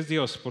 sabemos que es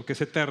Dios porque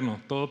es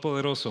eterno,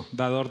 todopoderoso,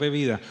 dador de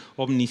vida,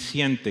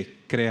 omnisciente,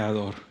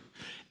 creador.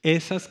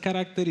 Esas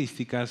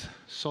características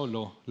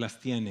solo las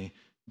tiene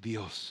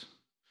Dios.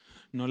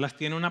 No las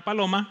tiene una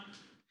paloma,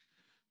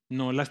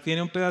 no las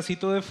tiene un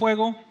pedacito de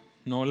fuego,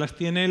 no las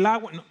tiene el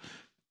agua, no.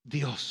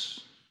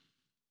 Dios.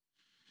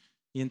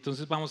 Y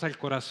entonces vamos al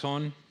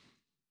corazón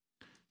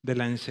de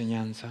la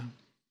enseñanza.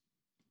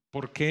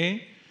 ¿Por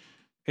qué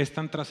es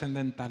tan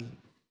trascendental?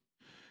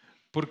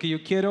 Porque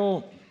yo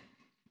quiero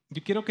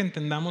que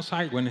entendamos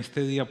algo en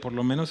este día, por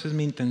lo menos es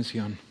mi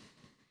intención.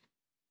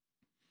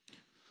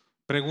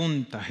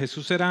 Pregunta,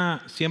 ¿Jesús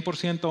era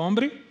 100%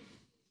 hombre?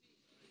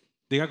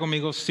 Diga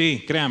conmigo,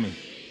 sí, créame.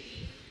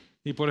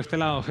 Y por este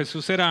lado,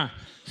 ¿Jesús era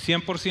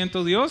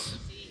 100% Dios?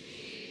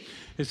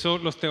 Eso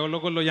los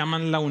teólogos lo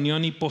llaman la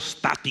unión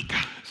hipostática.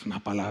 Es una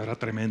palabra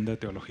tremenda de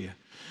teología.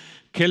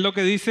 ¿Qué es lo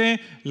que dice?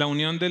 La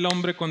unión del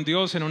hombre con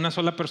Dios en una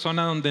sola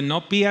persona donde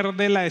no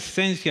pierde la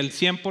esencia, el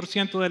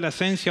 100% de la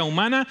esencia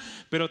humana,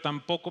 pero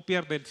tampoco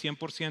pierde el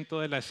 100%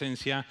 de la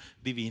esencia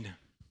divina.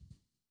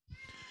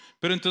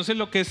 Pero entonces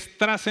lo que es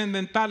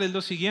trascendental es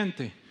lo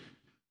siguiente,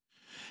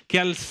 que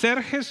al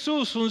ser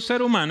Jesús un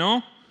ser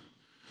humano,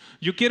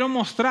 yo quiero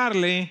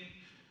mostrarle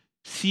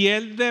si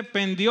él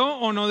dependió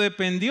o no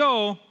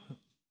dependió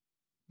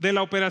de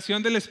la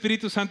operación del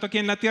Espíritu Santo aquí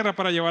en la tierra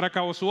para llevar a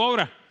cabo su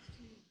obra.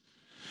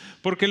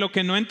 Porque lo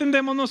que no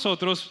entendemos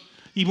nosotros,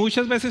 y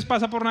muchas veces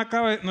pasa por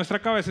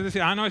nuestra cabeza, es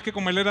decir, no, es que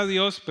como él era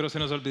Dios, pero se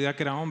nos olvida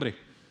que era hombre.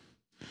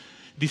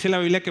 Dice la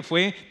Biblia que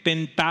fue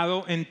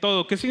tentado en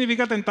todo. ¿Qué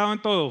significa tentado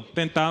en todo?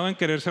 Tentado en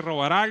quererse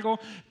robar algo,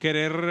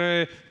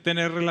 querer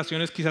tener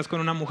relaciones quizás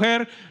con una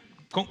mujer,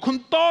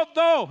 con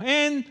todo,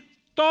 en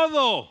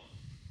todo.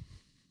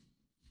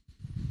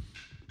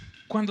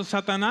 Cuando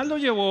Satanás lo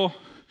llevó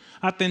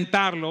a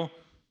tentarlo,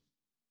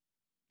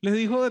 le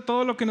dijo de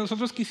todo lo que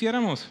nosotros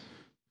quisiéramos.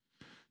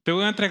 Te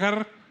voy a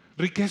entregar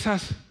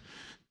riquezas,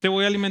 te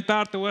voy a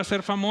alimentar, te voy a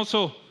hacer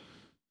famoso.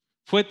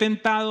 Fue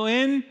tentado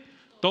en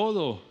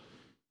todo.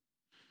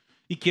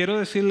 Y quiero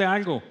decirle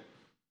algo,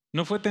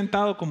 no fue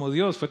tentado como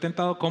Dios, fue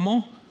tentado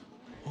como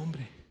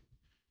hombre.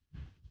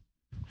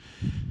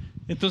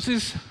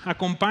 Entonces,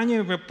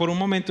 acompáñenme por un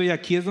momento y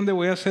aquí es donde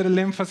voy a hacer el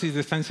énfasis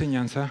de esta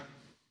enseñanza.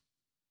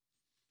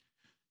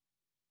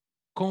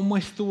 ¿Cómo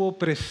estuvo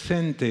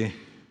presente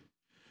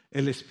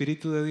el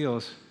Espíritu de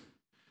Dios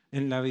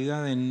en la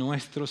vida de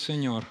nuestro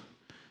Señor,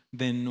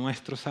 de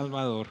nuestro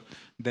Salvador,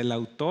 del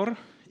autor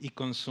y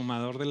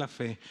consumador de la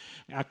fe,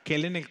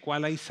 aquel en el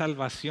cual hay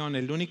salvación,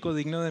 el único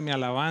digno de mi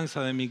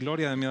alabanza, de mi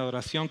gloria, de mi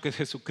adoración, que es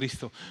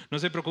Jesucristo? No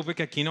se preocupe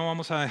que aquí no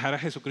vamos a dejar a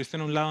Jesucristo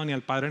en un lado ni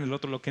al Padre en el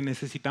otro. Lo que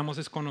necesitamos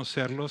es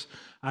conocerlos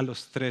a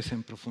los 3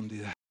 en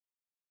profundidad.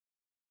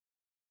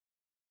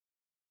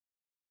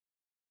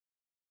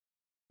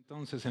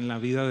 Entonces, en la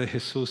vida de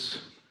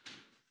Jesús,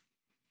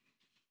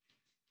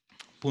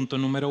 punto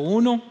número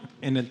 1,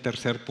 en el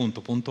tercer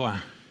punto, punto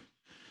A,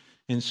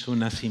 en su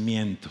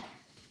nacimiento.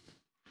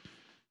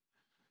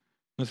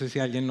 No sé si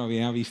alguien lo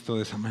había visto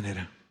de esa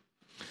manera.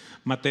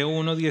 Mateo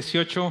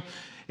 1:18,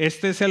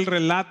 Este es el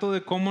relato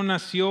de cómo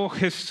nació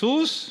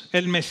Jesús,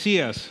 el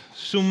Mesías.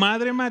 Su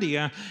madre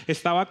María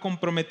estaba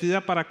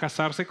comprometida para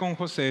casarse con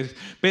José,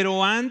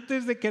 pero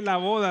antes de que la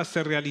boda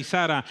se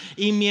realizara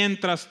y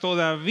mientras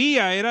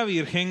todavía era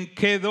virgen,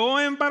 quedó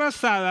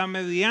embarazada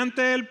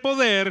mediante el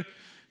poder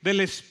del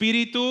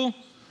Espíritu.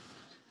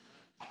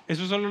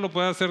 Eso solo lo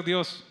puede hacer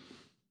Dios.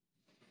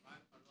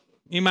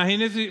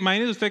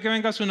 Imagínese usted que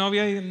venga a su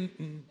novia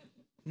y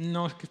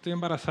no, es que estoy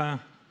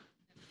embarazada.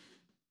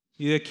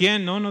 ¿Y de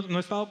quién? No he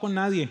estado con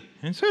nadie.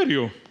 ¿En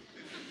serio?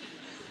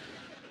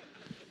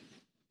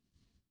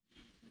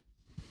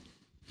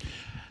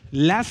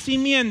 La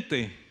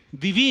simiente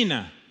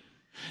divina,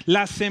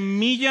 la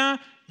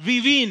semilla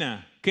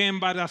divina que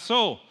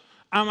embarazó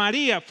a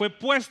María fue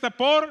puesta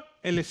por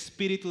el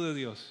Espíritu de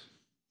Dios.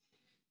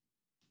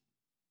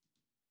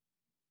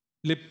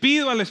 Le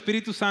pido al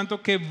Espíritu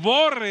Santo que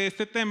borre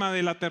este tema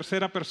de la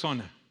tercera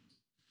persona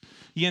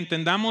y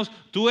entendamos,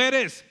 tú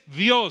eres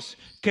Dios,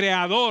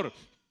 creador,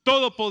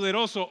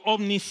 todopoderoso,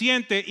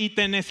 omnisciente y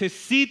te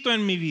necesito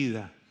en mi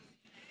vida.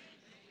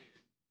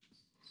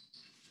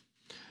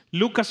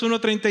 Lucas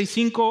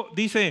 1:35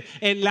 dice,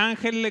 el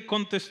ángel le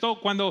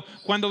contestó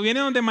cuando viene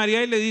donde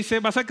María y le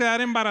dice, vas a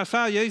quedar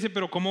embarazada. Ella dice,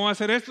 pero ¿cómo va a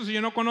ser esto si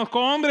yo no conozco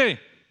hombre?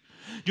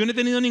 Yo no he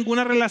tenido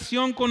ninguna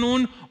relación con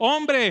un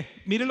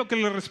hombre. Mire lo que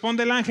le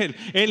responde el ángel.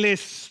 El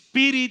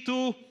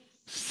Espíritu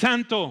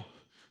Santo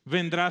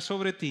vendrá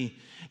sobre ti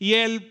y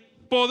el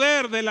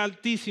poder del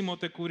Altísimo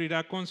te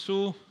cubrirá con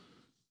su...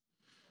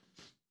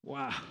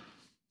 ¡Wow!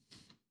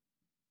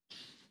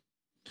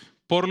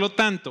 Por lo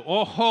tanto,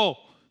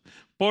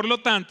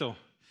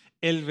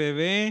 el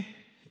bebé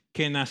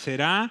que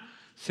nacerá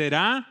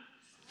será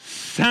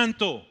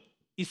santo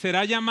y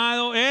será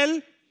llamado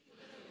él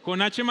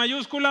 ¿con H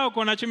mayúscula o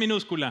con H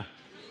minúscula?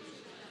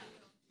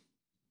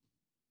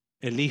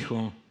 El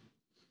Hijo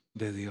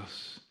de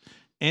Dios.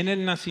 En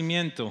el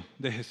nacimiento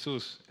de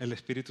Jesús, el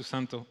Espíritu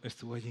Santo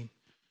estuvo allí.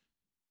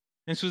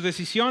 En sus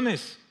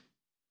decisiones,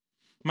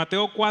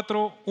 Mateo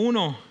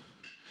 4:1.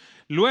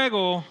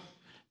 Luego,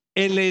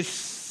 el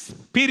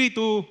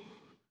Espíritu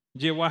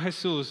llevó a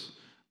Jesús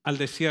al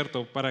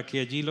desierto para que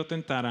allí lo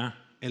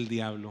tentara el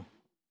diablo.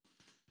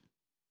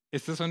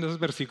 Estos son esos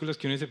versículos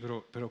que uno dice,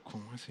 pero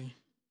 ¿cómo así?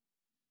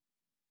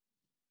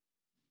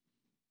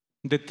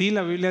 De ti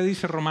la Biblia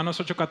dice, Romanos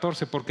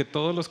 8:14, porque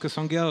todos los que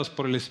son guiados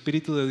por el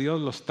Espíritu de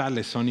Dios, los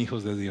tales son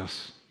hijos de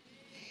Dios.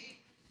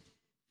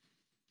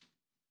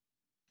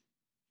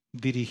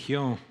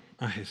 Dirigió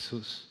a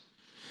Jesús.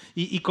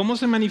 ¿Y cómo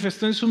se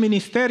manifestó en su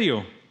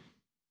ministerio?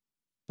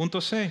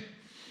 Punto C.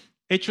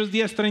 Hechos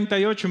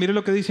 10:38, mire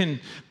lo que dicen.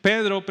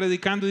 Pedro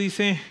predicando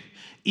dice,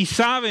 y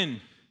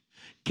saben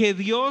que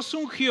Dios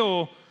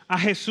ungió a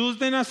Jesús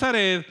de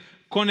Nazaret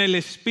con el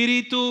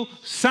Espíritu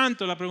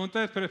Santo. La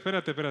pregunta es,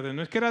 espérate,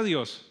 ¿no es que era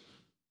Dios?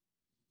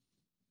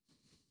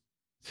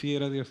 Sí,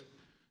 era Dios,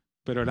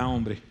 pero era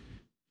hombre.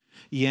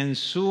 Y en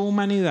su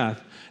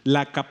humanidad,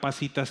 la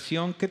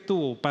capacitación que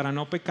tuvo para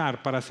no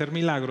pecar, para hacer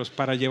milagros,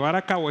 para llevar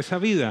a cabo esa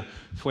vida,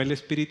 fue el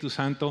Espíritu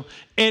Santo,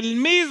 el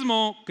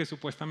mismo que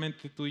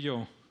supuestamente tú y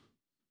yo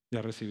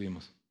ya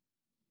recibimos.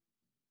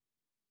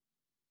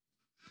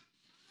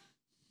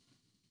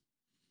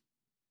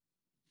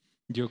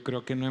 Yo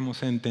creo que no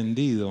hemos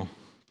entendido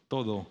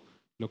todo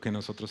lo que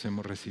nosotros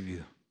hemos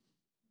recibido.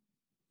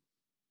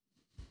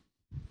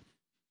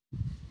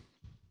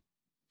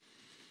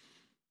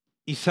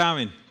 Y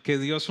saben que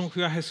Dios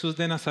ungió a Jesús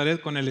de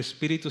Nazaret con el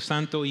Espíritu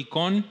Santo y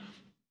con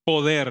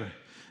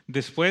poder.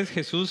 Después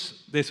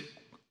Jesús,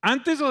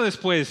 antes o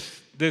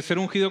después de ser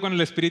ungido con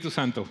el Espíritu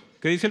Santo.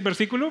 ¿Qué dice el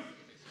versículo?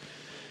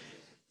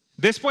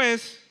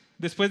 Después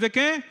de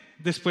qué?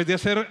 Después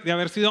de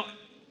haber sido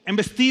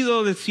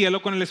embestido del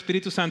cielo con el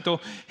Espíritu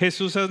Santo,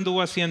 Jesús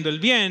anduvo haciendo el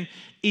bien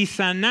y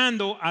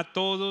sanando a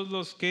todos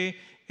los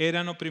que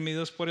eran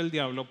oprimidos por el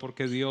diablo,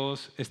 porque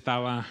Dios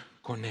estaba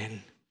con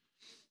él.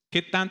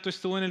 ¿Qué tanto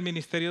estuvo en el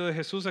ministerio de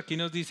Jesús? Aquí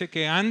nos dice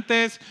que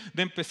antes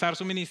de empezar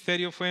su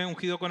ministerio fue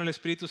ungido con el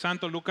Espíritu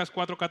Santo, Lucas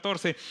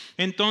 4:14.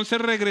 Entonces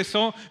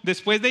regresó,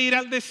 después de ir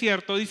al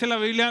desierto, dice la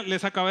Biblia,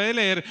 les acabé de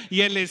leer, y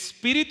el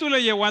Espíritu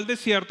le llevó al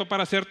desierto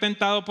para ser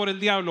tentado por el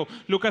diablo.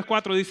 Lucas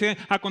 4 dice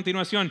a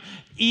continuación,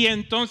 y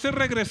entonces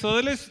regresó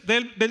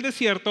del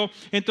desierto,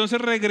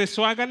 entonces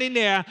regresó a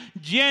Galilea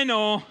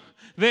lleno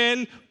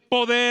del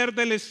poder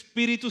del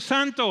Espíritu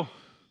Santo.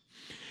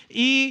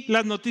 Y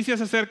las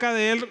noticias acerca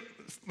de él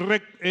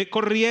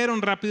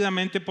corrieron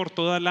rápidamente por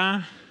toda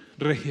la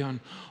región.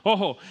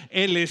 Ojo,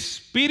 el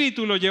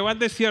Espíritu lo lleva al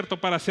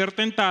desierto para ser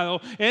tentado.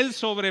 Él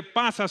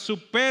sobrepasa,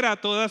 supera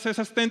todas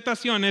esas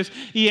tentaciones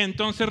y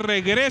entonces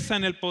regresa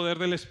en el poder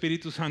del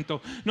Espíritu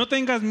Santo. No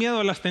tengas miedo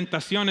a las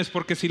tentaciones,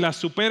 porque si las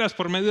superas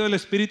por medio del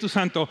Espíritu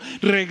Santo,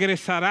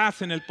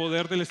 regresarás en el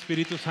poder del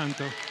Espíritu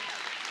Santo.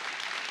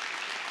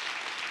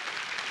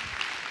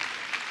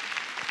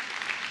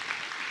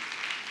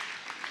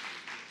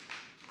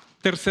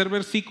 tercer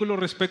versículo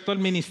respecto al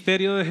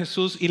ministerio de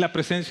Jesús y la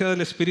presencia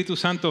del Espíritu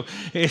Santo.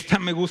 Esta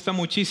me gusta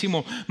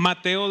muchísimo.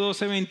 Mateo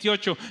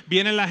 12:28.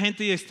 Viene la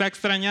gente y está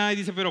extrañada y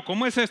dice, pero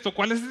 ¿cómo es esto?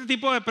 ¿Cuál es este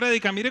tipo de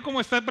prédica? Mire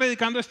cómo está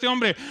predicando este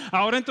hombre.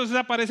 Ahora entonces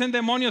aparecen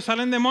demonios,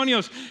 salen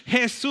demonios.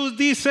 Jesús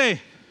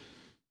dice,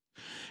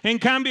 en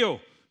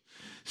cambio,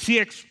 si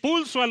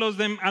expulso a los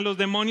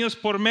demonios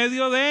por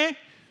medio de...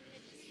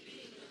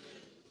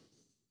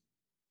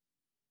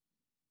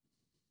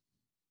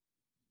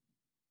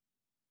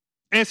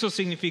 Eso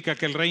significa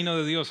que el reino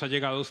de Dios ha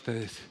llegado a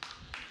ustedes.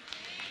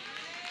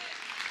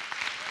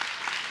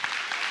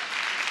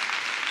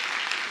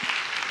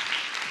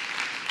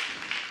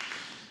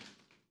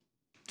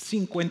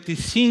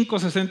 $55,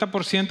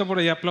 60% por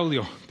allá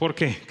aplaudió. ¿Por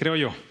qué? Creo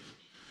yo.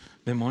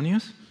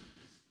 ¿Demonios?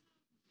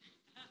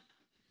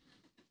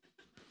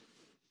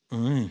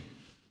 Ay.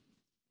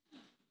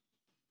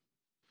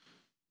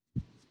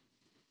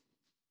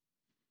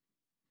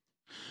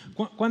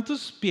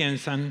 ¿Cuántos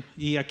piensan,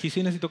 y aquí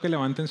sí necesito que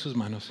levanten sus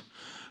manos,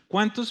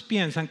 cuántos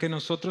piensan que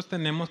nosotros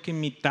tenemos que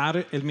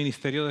imitar el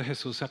ministerio de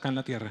Jesús acá en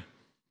la tierra?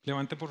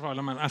 Levante por favor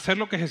la mano. Hacer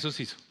lo que Jesús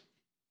hizo.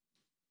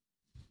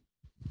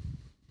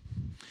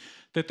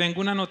 Te tengo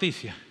una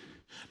noticia.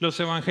 Los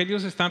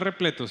evangelios están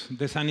repletos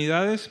de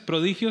sanidades,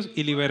 prodigios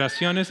y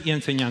liberaciones y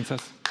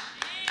enseñanzas.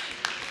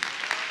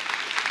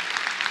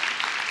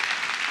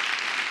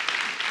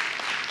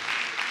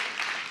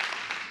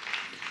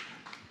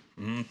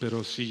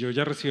 Pero si yo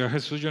ya recibí a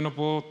Jesús, yo no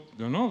puedo,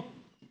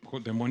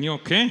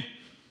 ¿demonio qué?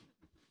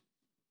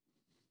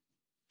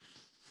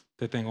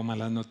 Te tengo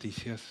malas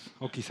noticias,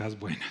 o quizás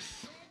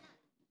buenas.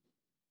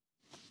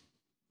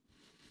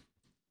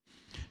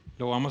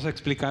 Lo vamos a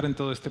explicar en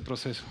todo este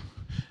proceso.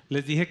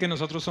 Les dije que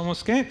nosotros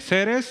somos ¿qué?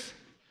 Seres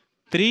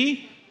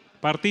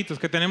tripartitos,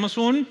 que tenemos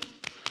un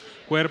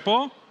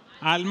cuerpo,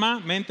 alma,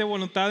 mente,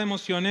 voluntad,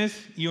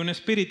 emociones y un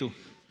espíritu.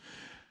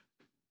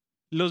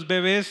 Los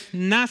bebés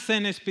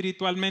nacen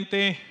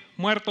espiritualmente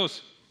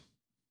muertos.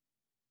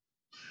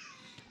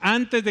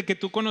 Antes de que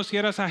tú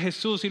conocieras a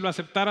Jesús y lo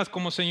aceptaras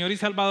como Señor y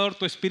Salvador,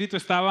 tu espíritu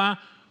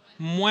estaba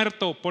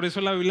muerto. Por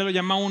eso la Biblia lo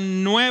llama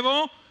un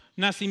nuevo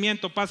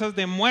nacimiento. Pasas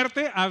de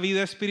muerte a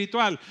vida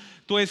espiritual.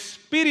 Tu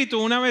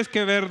espíritu, una vez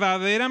que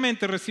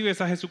verdaderamente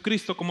recibes a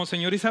Jesucristo como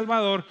Señor y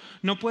Salvador,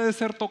 no puede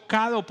ser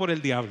tocado por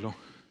el diablo.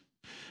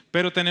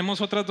 Pero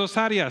tenemos otras dos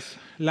áreas,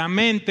 la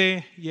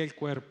mente y el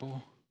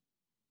cuerpo.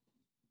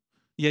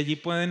 Y allí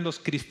pueden los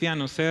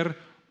cristianos ser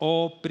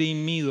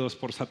oprimidos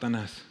por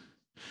Satanás.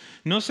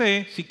 No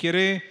sé si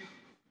quiere,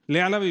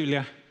 lea la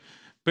Biblia,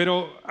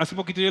 pero hace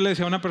poquito yo le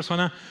decía a una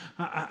persona,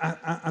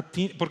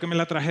 porque me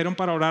la trajeron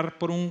para orar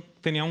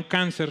tenía un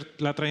cáncer,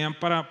 la traían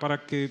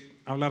para que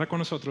hablara con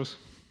nosotros.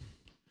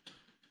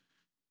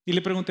 Y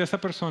le pregunté a esta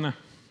persona,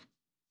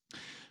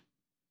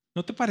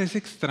 ¿no te parece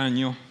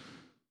extraño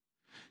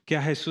que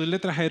a Jesús le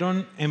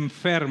trajeron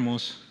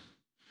enfermos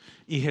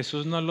y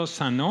Jesús no los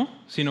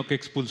sanó, sino que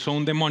expulsó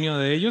un demonio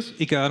de ellos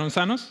y quedaron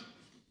sanos?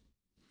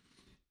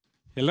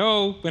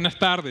 Hello, buenas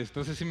tardes.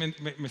 Entonces sí me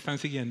están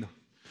siguiendo.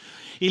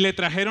 Y le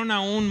trajeron a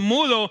un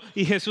mudo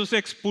y Jesús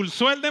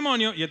expulsó el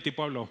demonio y el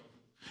tipo habló.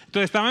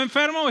 Entonces, ¿estaba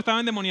enfermo o estaba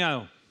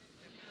endemoniado?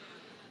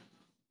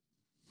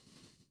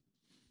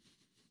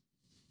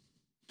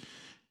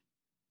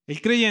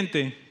 El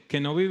creyente que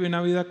no vive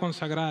una vida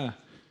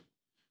consagrada,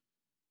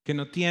 que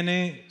no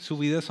tiene su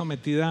vida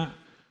sometida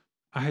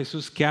a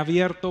Jesús, que ha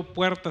abierto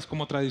puertas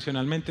como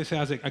tradicionalmente se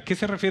hace. ¿A qué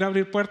se refiere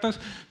abrir puertas?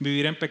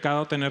 Vivir en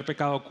pecado, tener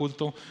pecado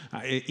oculto,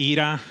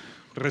 ira,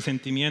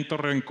 resentimiento,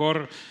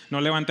 rencor,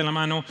 no levanten la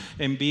mano,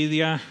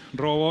 envidia,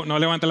 robo, no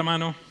levanten la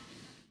mano.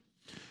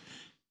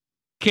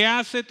 ¿Qué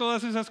hace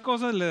todas esas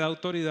cosas? Le da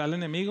autoridad al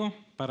enemigo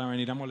para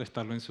venir a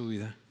molestarlo en su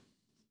vida.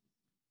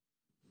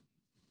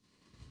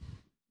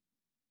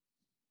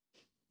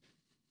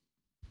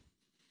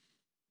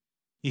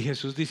 Y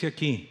Jesús dice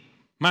aquí,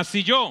 mas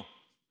si yo,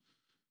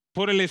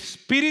 por el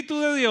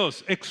Espíritu de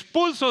Dios,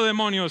 expulso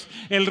demonios,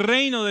 el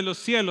reino de los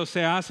cielos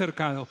se ha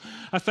acercado.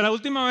 Hasta la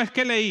última vez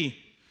que leí,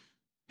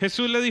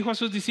 Jesús le dijo a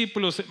sus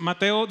discípulos,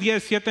 Mateo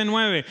 10, 7,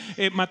 9,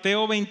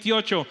 Mateo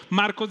 28,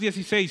 Marcos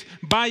 16,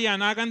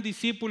 vayan, hagan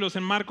discípulos.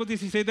 En Marcos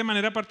 16 de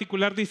manera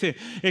particular dice,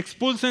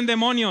 expulsen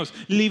demonios,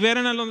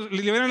 liberen a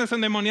los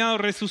endemoniados,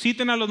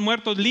 resuciten a los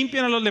muertos,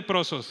 limpien a los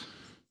leprosos.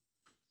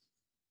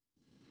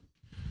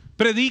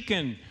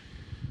 Prediquen.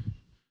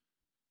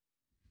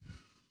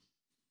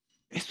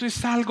 Esto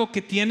es algo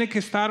que tiene que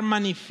estar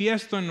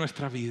manifiesto en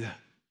nuestra vida.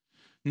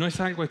 No es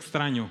algo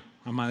extraño,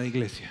 amada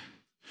iglesia.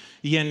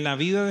 Y en la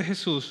vida de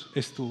Jesús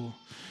estuvo.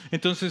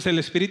 Entonces el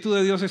Espíritu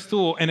de Dios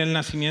estuvo en el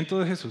nacimiento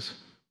de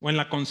Jesús, o en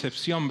la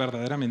concepción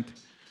verdaderamente,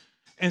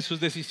 en sus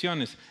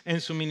decisiones,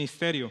 en su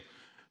ministerio.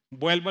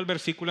 Vuelvo al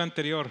versículo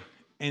anterior,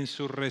 en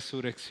su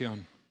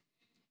resurrección.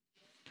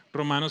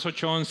 Romanos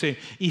 8:11.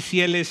 Y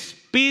si el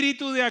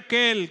Espíritu de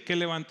aquel que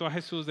levantó a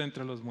Jesús de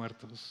entre los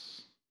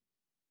muertos,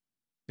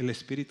 el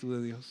Espíritu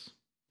de Dios.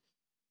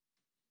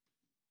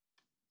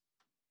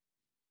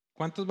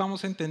 ¿Cuántos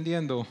vamos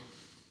entendiendo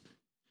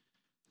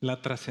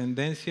la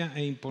trascendencia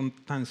e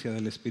importancia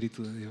del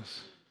Espíritu de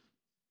Dios?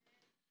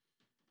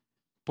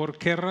 ¿por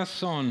qué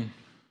razón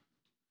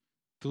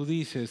tú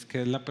dices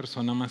que es la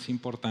persona más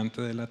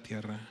importante de la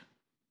tierra?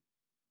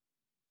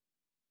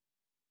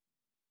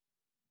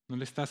 ¿No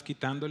le estás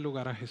quitando el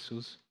lugar a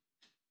Jesús?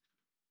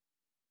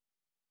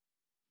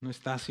 ¿No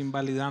estás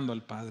invalidando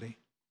al Padre?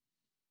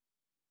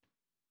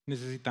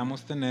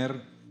 Necesitamos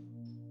tener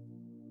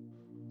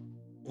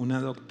una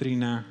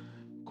doctrina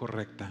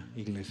correcta,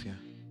 iglesia.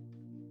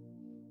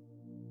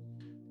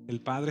 El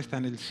Padre está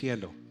en el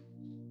cielo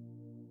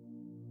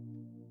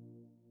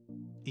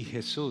y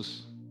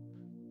Jesús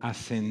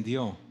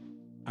ascendió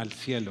al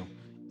cielo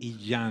y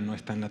ya no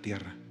está en la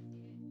tierra.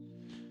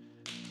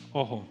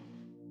 Ojo,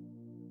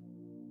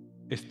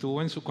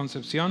 estuvo en su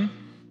concepción,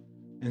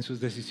 en sus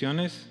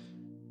decisiones,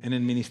 en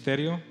el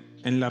ministerio,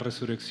 en la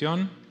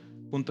resurrección.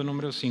 Punto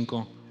número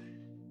 5,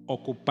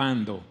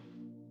 ocupando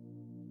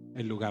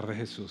el lugar de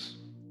Jesús.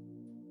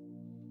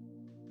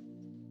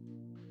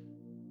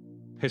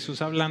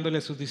 Jesús hablándole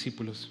a sus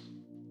discípulos.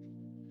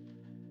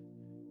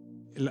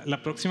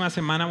 La próxima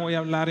semana voy a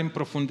hablar en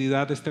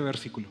profundidad de este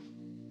versículo.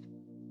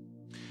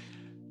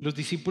 Los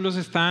discípulos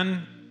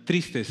están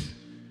tristes,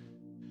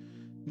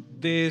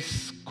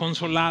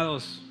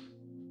 desconsolados,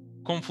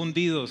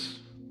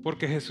 confundidos,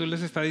 porque Jesús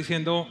les está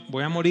diciendo: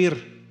 voy a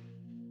morir,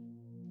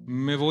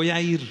 me voy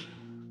a ir,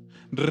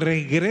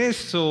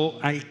 regreso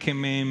al que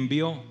me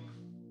envió.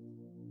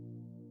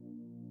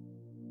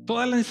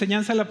 Toda la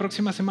enseñanza de la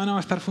próxima semana va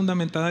a estar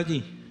fundamentada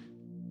allí.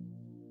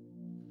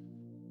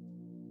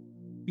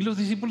 Y los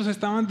discípulos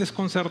estaban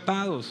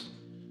desconcertados.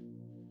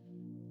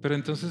 Pero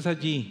entonces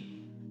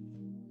allí,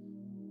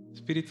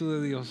 Espíritu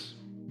de Dios,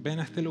 ven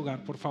a este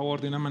lugar, por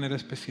favor, de una manera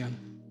especial.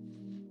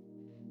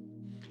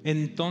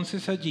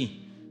 Entonces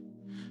allí,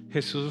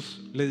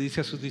 Jesús le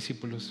dice a sus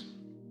discípulos: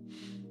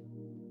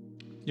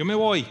 yo me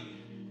voy.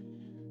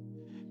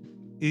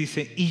 Y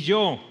dice: y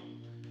yo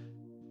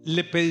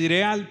le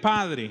pediré al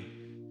Padre,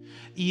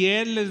 y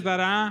Él les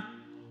dará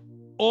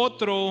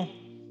otro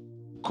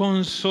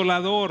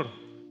consolador.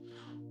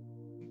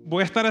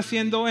 Voy a estar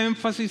haciendo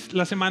énfasis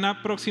la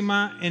semana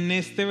próxima en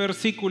este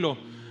versículo.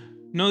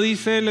 No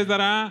dice les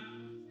dará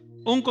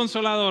un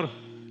consolador,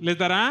 les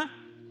dará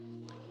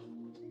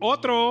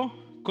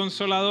otro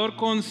consolador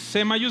con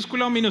C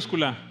mayúscula o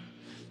minúscula.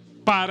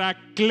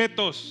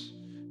 Paracletos,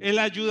 el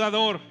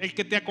ayudador, el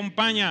que te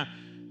acompaña,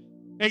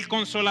 el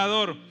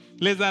consolador.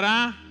 Les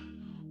dará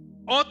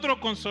otro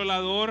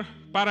consolador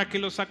para que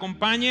los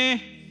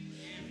acompañe.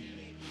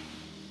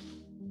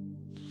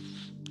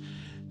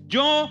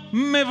 Yo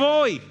me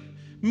voy,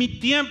 mi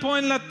tiempo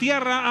en la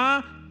tierra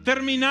ha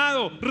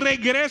terminado,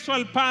 regreso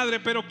al Padre,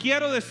 pero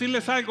quiero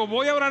decirles algo: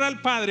 voy a orar al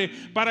Padre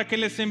para que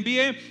les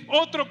envíe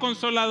otro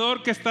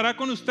consolador que estará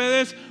con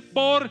ustedes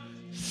por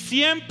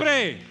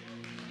siempre.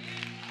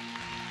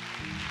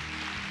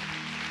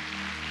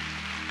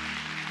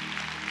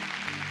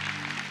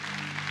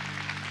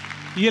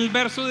 Y el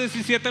verso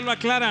 17 lo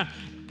aclara: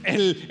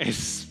 el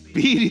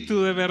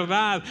Espíritu de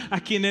verdad,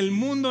 a quien el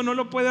mundo no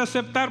lo puede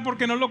aceptar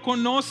porque no lo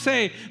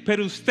conoce,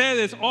 pero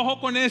ustedes, ojo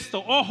con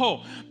esto,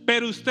 ojo,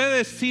 pero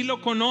ustedes sí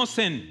lo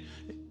conocen.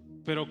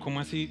 Pero ¿cómo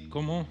así?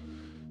 ¿Cómo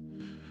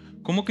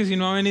que si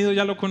no ha venido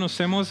ya lo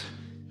conocemos?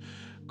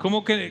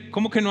 ¿Cómo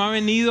que no ha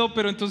venido,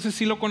 pero entonces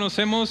sí lo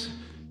conocemos?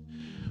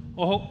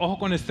 Ojo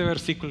con este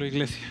versículo,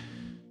 iglesia.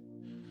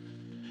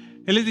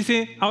 Él les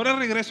dice: ahora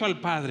regreso al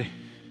Padre,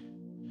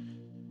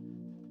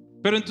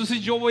 pero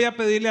entonces yo voy a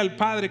pedirle al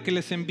Padre que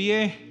les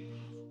envíe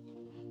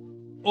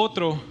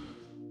otro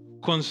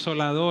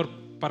consolador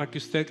para que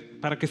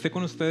esté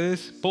con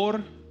ustedes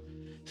por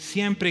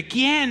siempre.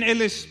 ¿Quién?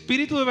 El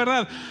Espíritu de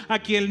verdad, a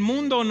quien el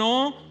mundo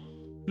no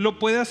lo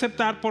puede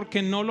aceptar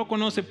porque no lo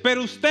conoce,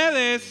 pero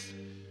ustedes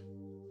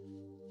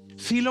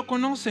sí lo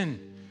conocen.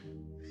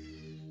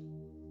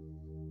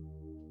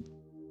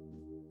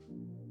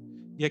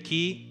 Y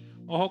aquí,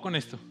 ojo con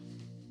esto.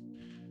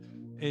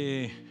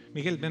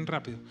 Miguel, ven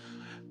rápido.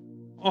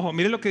 Ojo,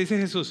 mire lo que dice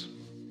Jesús.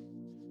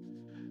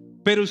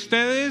 Pero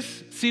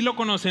ustedes sí lo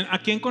conocen. ¿A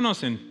quién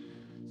conocen?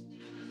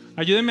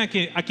 Ayúdenme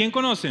aquí. ¿A quién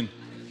conocen?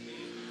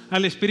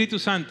 Al Espíritu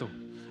Santo.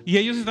 Y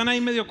ellos están ahí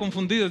medio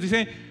confundidos.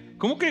 Dice: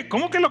 ¿cómo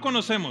que lo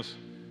conocemos?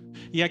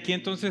 Y aquí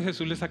entonces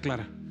Jesús les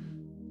aclara: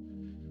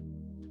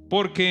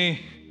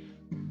 porque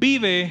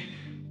vive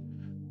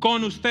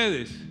con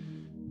ustedes.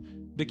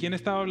 ¿De quién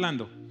estaba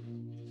hablando?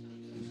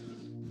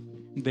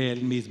 De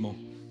Él mismo.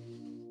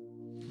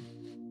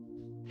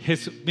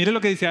 Jesús, mire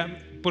lo que dice: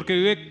 porque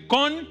vive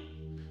con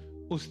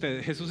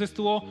ustedes. Jesús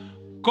estuvo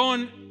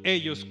con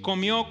ellos,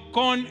 comió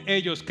con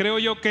ellos, creo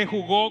yo que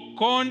jugó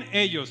con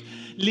ellos,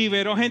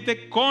 liberó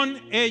gente con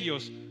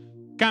ellos,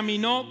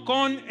 caminó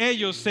con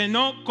ellos,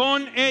 cenó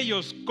con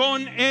ellos,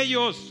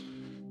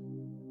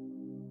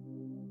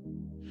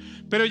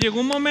 Pero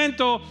llegó un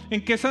momento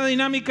en que esa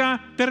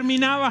dinámica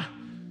terminaba.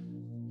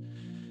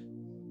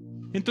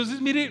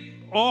 Entonces mire,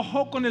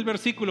 ojo con el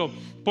versículo: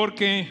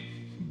 porque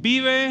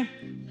vive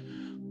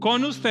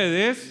con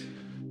ustedes.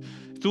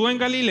 Estuvo en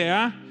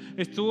Galilea,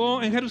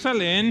 estuvo en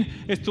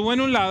Jerusalén, estuvo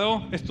en un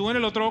lado, estuvo en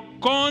el otro,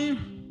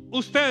 con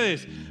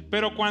ustedes.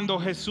 Pero cuando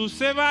Jesús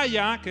se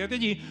vaya, quédate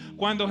allí,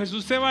 cuando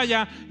Jesús se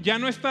vaya, ya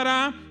no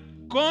estará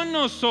con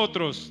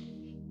nosotros,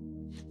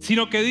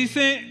 sino que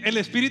dice, el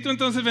Espíritu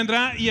entonces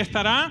vendrá y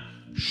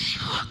estará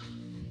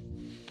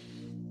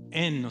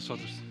en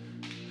nosotros.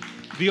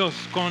 Dios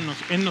con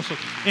nosotros,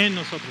 en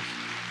nosotros.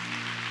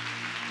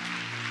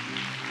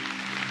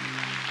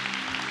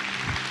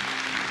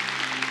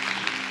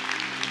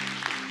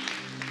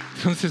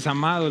 Entonces,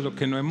 amados, lo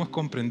que no hemos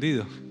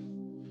comprendido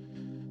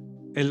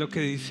es lo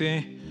que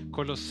dice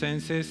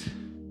Colosenses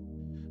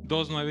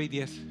 2, 9 y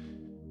 10.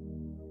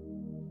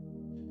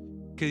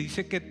 Que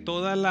dice que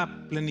toda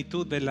la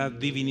plenitud de la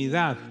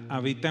divinidad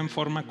habita en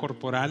forma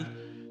corporal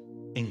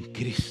en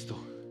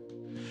Cristo.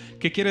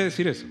 ¿Qué quiere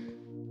decir eso?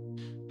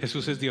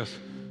 Jesús es Dios.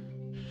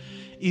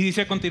 Y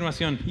dice a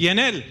continuación, y en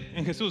Él,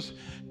 en Jesús,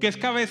 que es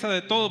cabeza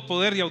de todo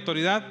poder y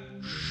autoridad,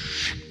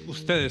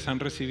 ustedes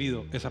han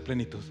recibido esa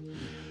plenitud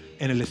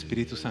en el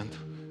Espíritu Santo.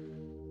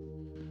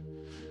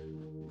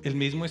 El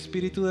mismo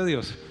Espíritu de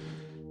Dios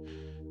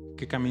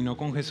que caminó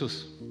con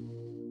Jesús,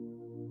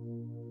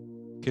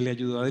 que le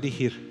ayudó a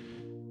dirigir,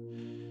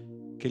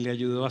 que le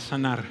ayudó a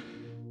sanar,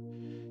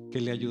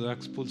 que le ayudó a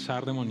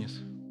expulsar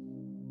demonios,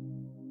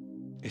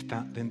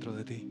 está dentro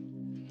de ti.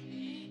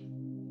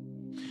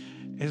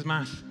 Es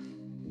más,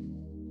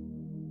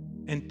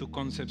 en tu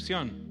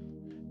concepción,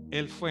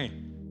 Él fue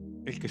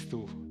el que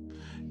estuvo.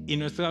 Y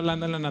no estoy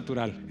hablando en la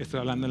natural, estoy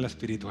hablando en la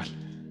espiritual.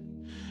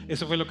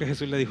 Eso fue lo que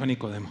Jesús le dijo a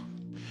Nicodemo.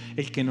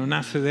 El que no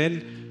nace de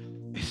Él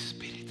es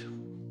espíritu.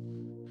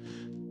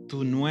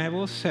 Tu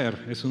nuevo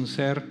ser es un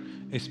ser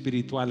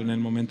espiritual en el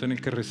momento en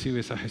el que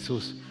recibes a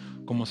Jesús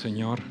como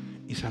Señor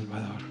y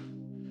Salvador.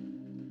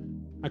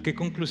 ¿A qué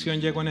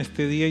conclusión llego en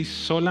este día? Y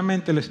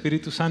solamente el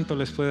Espíritu Santo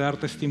les puede dar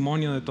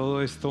testimonio de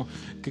todo esto,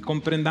 que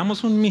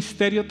comprendamos un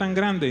misterio tan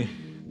grande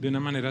de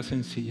una manera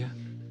sencilla.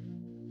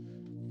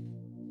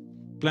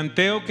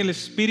 Planteo que el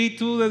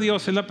Espíritu de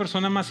Dios es la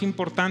persona más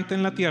importante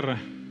en la tierra,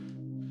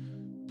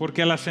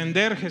 porque al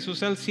ascender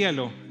Jesús al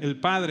cielo, el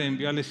Padre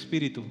envió al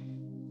Espíritu,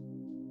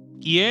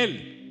 y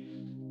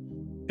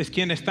Él es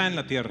quien está en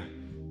la tierra.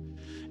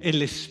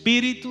 El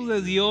Espíritu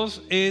de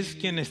Dios es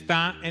quien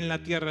está en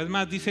la tierra. Es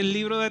más, dice el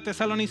libro de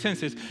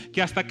Tesalonicenses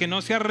que hasta que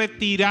no se ha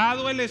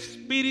retirado el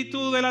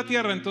Espíritu de la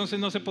tierra, entonces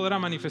no se podrá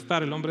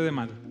manifestar el hombre de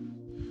mal.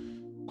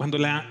 Cuando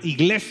la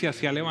iglesia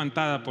sea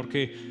levantada,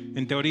 porque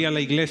en teoría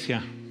la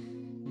iglesia,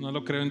 no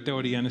lo creo en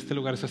teoría, en este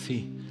lugar es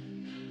así.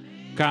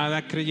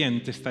 Cada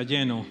creyente está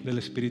lleno del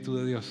Espíritu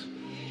de Dios.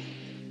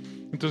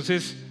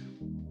 Entonces,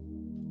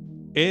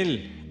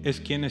 Él es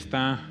quien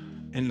está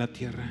en la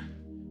tierra.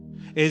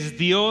 Es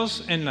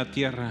Dios en la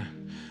tierra,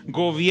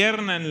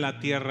 gobierna en la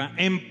tierra,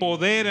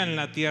 empodera en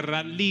la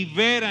tierra,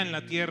 libera en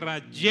la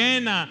tierra,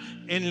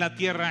 llena en la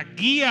tierra,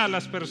 guía a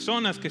las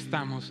personas que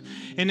estamos.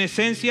 En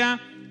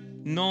esencia,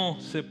 no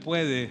se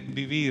puede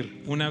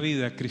vivir una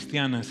vida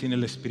cristiana sin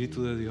el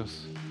Espíritu de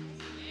Dios.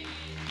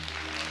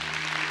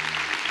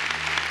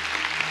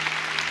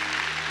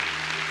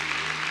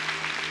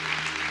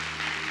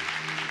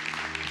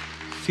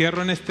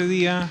 Cierro en este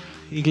día,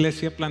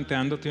 iglesia,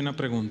 planteándote una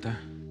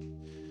pregunta.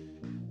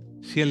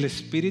 Si el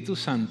Espíritu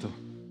Santo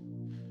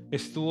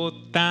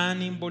estuvo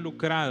tan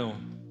involucrado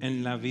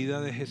en la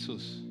vida de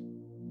Jesús,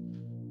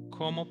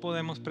 ¿cómo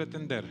podemos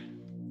pretender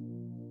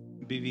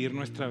vivir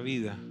nuestra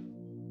vida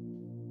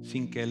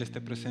sin que Él esté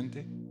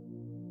presente?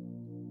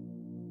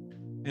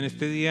 En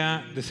este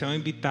día deseo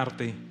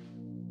invitarte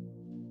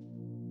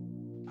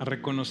a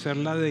reconocer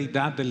la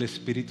deidad del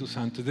Espíritu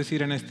Santo. Es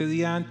decir, en este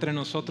día entre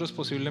nosotros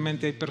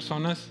posiblemente hay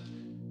personas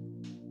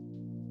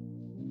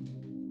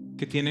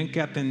que tienen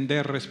que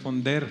atender,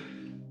 responder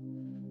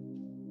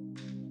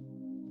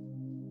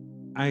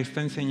a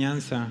esta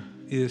enseñanza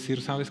y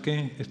decir, ¿sabes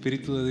qué?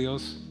 Espíritu de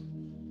Dios,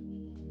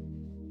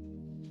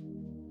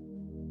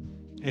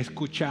 he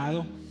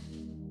escuchado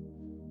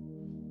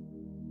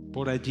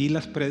por allí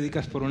las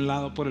prédicas por un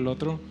lado, por el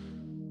otro,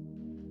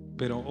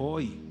 pero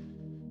hoy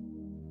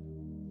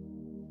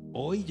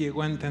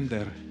llego a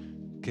entender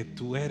que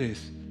tú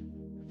eres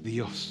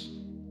Dios.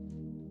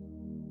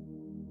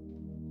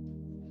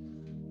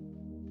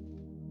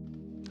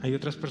 Hay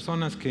otras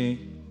personas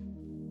que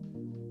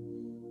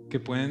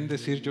pueden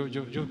decir,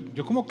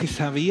 yo como que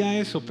sabía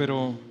eso,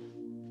 pero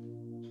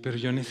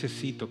yo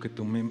necesito que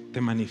tú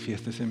te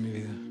manifiestes en mi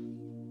vida.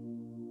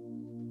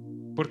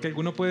 Porque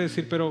alguno puede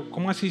decir, pero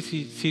 ¿cómo así?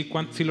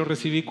 Si lo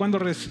recibí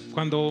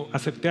cuando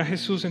acepté a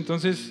Jesús,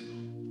 entonces,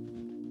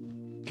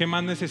 ¿qué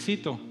más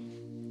necesito?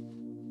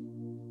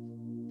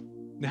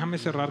 Déjame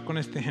cerrar con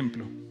este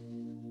ejemplo.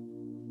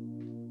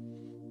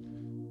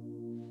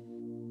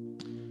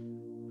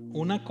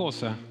 Una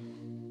cosa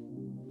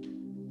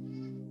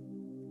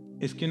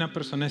es que una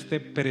persona esté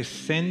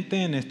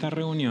presente en esta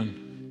reunión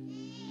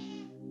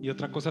y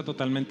otra cosa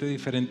totalmente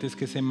diferente es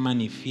que se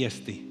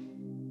manifieste.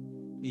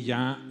 Y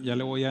ya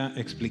le voy a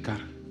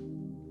explicar.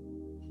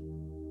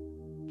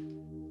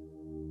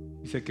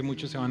 Y sé que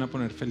muchos se van a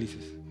poner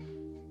felices.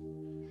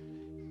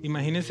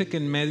 Imagínense que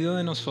en medio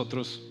de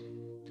nosotros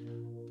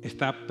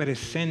está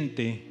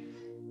presente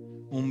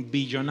un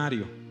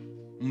billonario.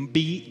 Un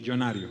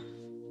billonario.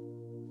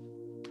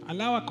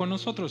 Alaba con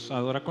nosotros,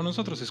 adora con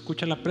nosotros,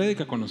 escucha la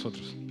prédica con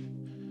nosotros.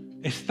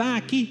 Está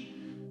aquí.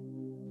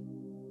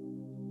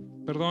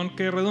 Perdón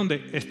que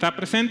redunde. ¿Está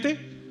presente?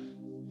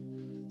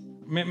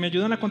 ¿Me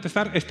ayudan a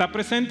contestar? ¿Está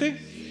presente?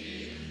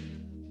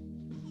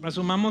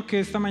 Asumamos que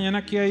esta mañana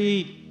aquí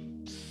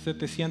hay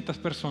 700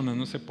 personas,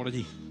 no sé, por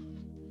allí.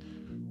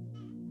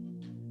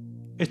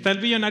 ¿Está el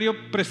billonario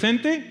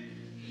presente?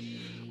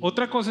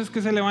 Otra cosa es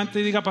que se levante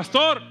y diga: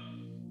 pastor,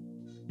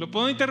 ¿lo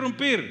puedo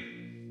interrumpir?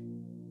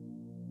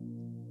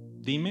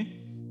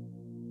 Dime.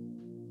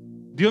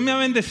 Dios me ha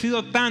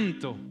bendecido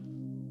tanto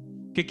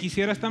que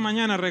quisiera esta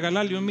mañana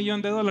regalarle $1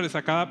 millón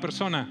a cada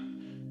persona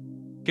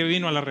que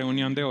vino a la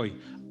reunión de hoy.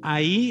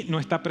 Ahí no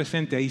está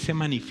presente, ahí se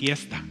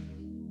manifiesta.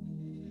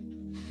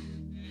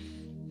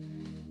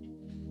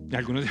 Y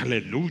algunos dicen: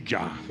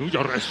 aleluya,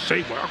 yo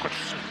recibo.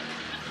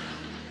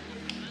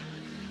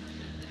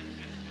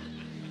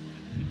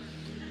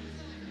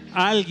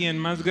 Alguien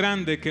más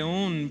grande que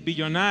un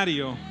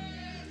billonario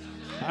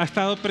ha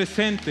estado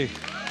presente,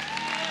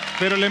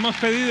 pero le hemos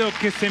pedido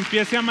que se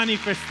empiece a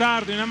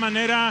manifestar de una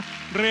manera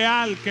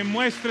real, que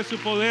muestre su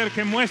poder,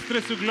 que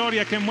muestre su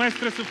gloria, que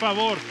muestre su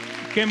favor,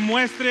 que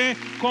muestre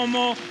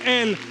cómo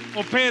Él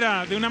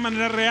opera de una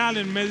manera real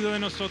en medio de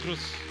nosotros.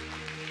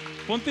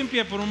 Ponte en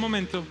pie por un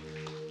momento.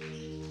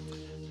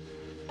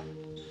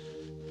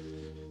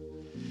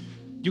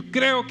 Yo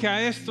creo que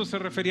a esto se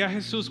refería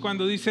Jesús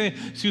cuando dice: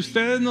 si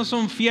ustedes no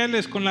son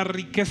fieles con las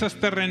riquezas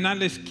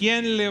terrenales,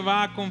 ¿quién le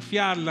va a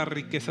confiar las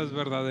riquezas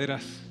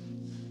verdaderas?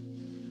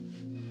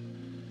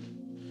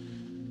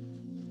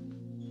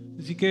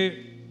 Así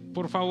que,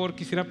 por favor,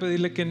 quisiera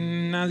pedirle que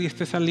nadie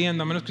esté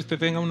saliendo, a menos que usted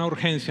tenga una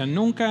urgencia.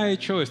 Nunca he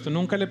hecho esto,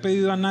 nunca le he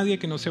pedido a nadie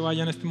que no se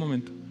vaya en este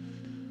momento.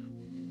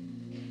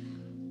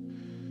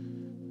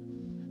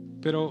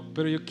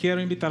 Pero yo quiero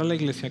invitar a la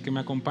iglesia a que me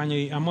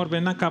acompañe. Y amor,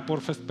 ven acá,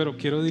 porfa, pero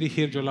quiero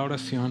dirigir yo la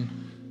oración.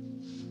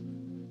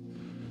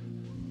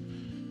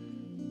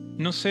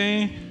 No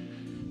sé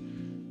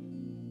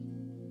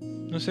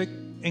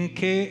en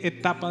qué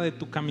etapa de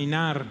tu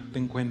caminar te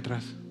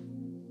encuentras.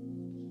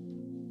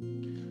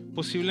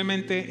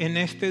 Posiblemente en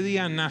este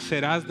día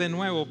nacerás de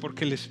nuevo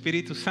porque el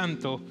Espíritu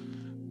Santo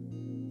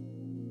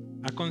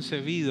ha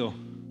concebido,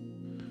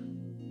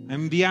 ha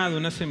enviado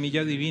una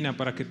semilla divina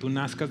para que tú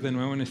nazcas de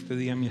nuevo en este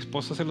día. Mi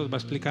esposa se los va a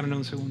explicar en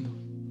un segundo.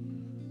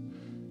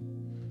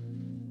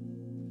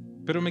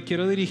 Pero me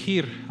quiero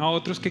dirigir a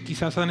otros que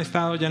quizás han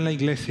estado ya en la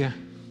iglesia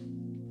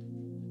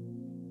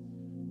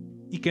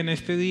y que en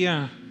este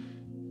día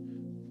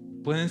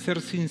pueden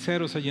ser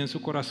sinceros allí en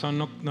su corazón.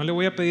 No le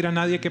voy a pedir a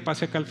nadie que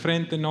pase acá al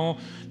frente, no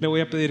le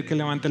voy a pedir que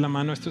levante la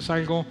mano. Esto es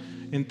algo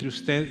entre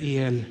usted y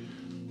Él.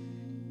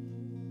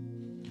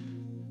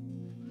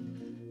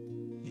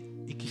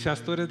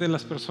 Quizás tú eres de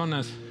las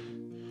personas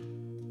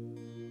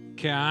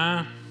que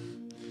ha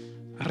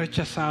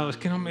rechazado. Es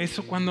que no,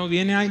 eso cuando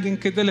viene alguien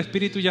que es del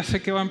Espíritu, ya sé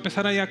que va a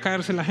empezar ahí a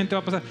caerse, la gente va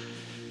a pasar.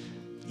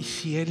 ¿Y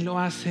si Él lo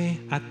hace,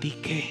 a ti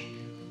qué?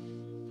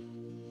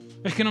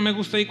 Es que no me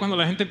gusta ahí cuando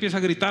la gente empieza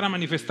a gritar, a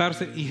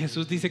manifestarse. Y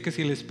Jesús dice que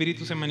si el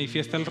Espíritu se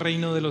manifiesta, el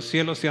reino de los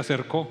cielos se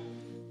acercó.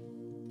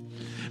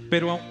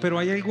 Pero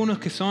hay algunos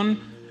que son,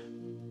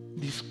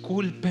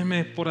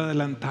 discúlpeme por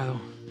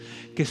adelantado,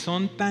 que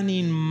son tan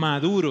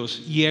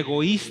inmaduros y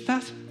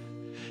egoístas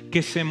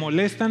que se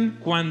molestan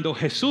cuando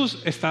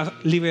Jesús está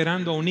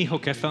liberando a un hijo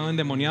que ha estado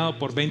endemoniado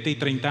por 20 y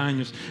 30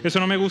 años.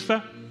 Eso no me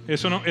gusta,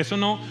 eso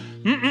no.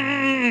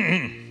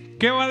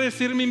 ¿Qué va a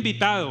decir mi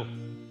invitado?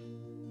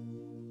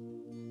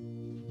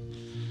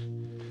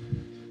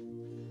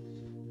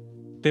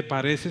 ¿Te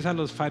pareces a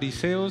los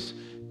fariseos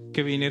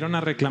que vinieron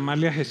a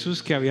reclamarle a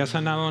Jesús que había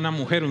sanado a una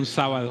mujer un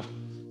sábado?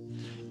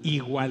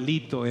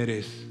 Igualito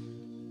eres.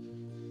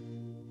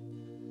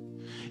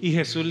 Y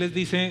Jesús les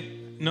dice: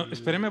 no,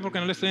 espérenme porque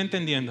no le estoy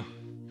entendiendo.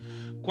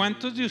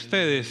 ¿Cuántos de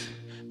ustedes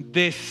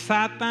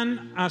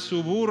desatan a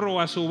su burro o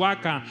a su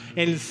vaca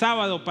el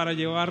sábado para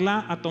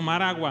llevarla a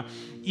tomar agua?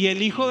 Y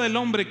el Hijo del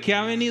Hombre, que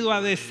ha venido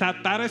a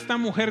desatar a esta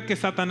mujer que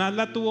Satanás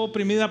la tuvo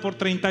oprimida por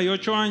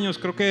 38 años,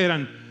 creo que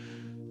eran,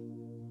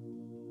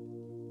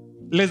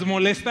 ¿les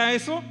molesta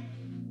eso?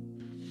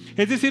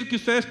 Es decir, que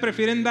ustedes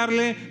prefieren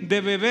darle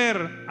de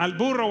beber al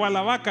burro o a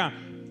la vaca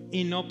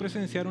y no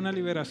presenciar una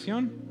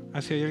liberación.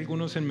 Así hay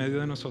algunos en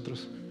medio de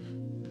nosotros.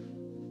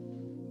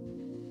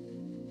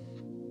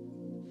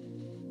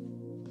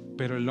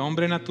 Pero el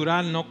hombre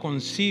natural no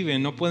concibe,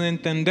 no puede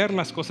entender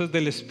las cosas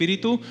del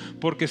Espíritu,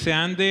 porque se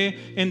han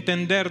de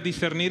entender,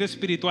 discernir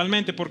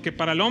espiritualmente, porque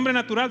para el hombre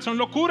natural son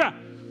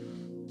locura.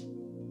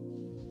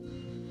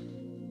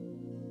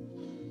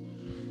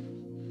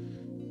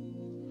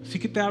 Así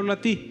que te hablo a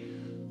ti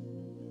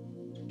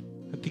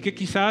que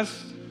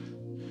quizás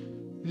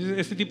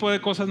este tipo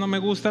de cosas no me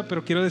gusta,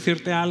 pero quiero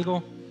decirte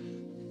algo.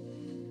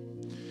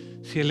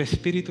 Si el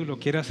Espíritu lo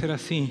quiere hacer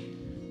así,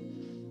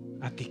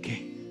 ¿a ti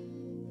qué?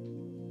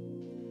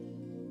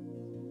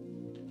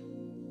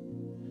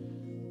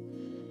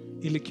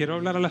 Y le quiero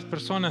hablar a las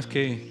personas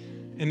que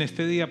en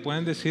este día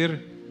pueden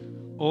decir: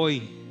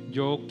 hoy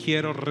yo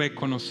quiero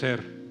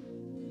reconocer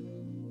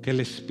que el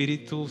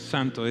Espíritu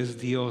Santo es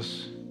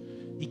Dios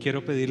y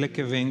quiero pedirle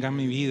que venga a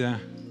mi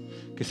vida,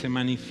 que se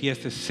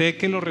manifieste. Sé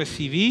que lo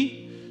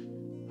recibí,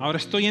 ahora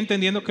estoy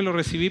entendiendo que lo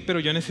recibí, pero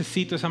yo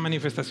necesito esa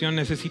manifestación,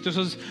 necesito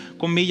esos,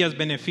 comillas,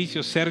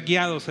 beneficios, ser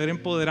guiado, ser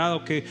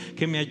empoderado,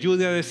 que me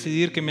ayude a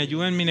decidir, que me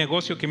ayude en mi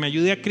negocio, que me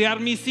ayude a criar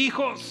mis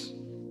hijos.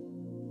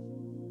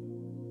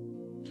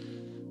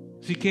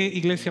 Así que,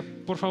 iglesia,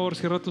 por favor,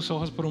 cierra tus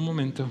ojos por un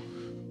momento.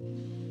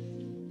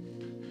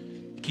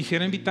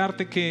 Quisiera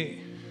invitarte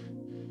que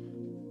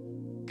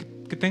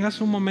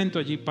tengas un momento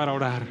allí para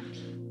orar.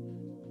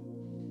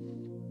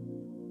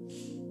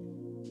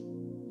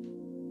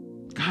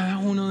 Cada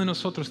uno de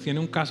nosotros tiene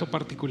un caso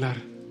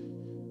particular.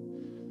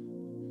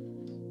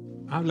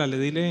 Háblale,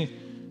 dile.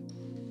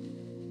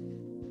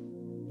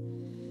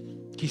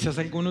 Quizás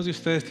algunos de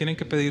ustedes tienen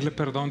que pedirle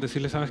perdón,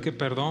 decirle, ¿sabes qué?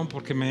 Perdón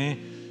porque me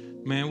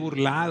he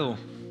burlado.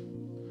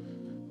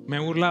 Me he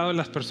burlado de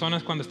las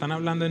personas cuando están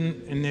hablando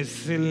en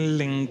ese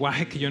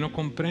lenguaje que yo no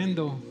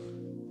comprendo.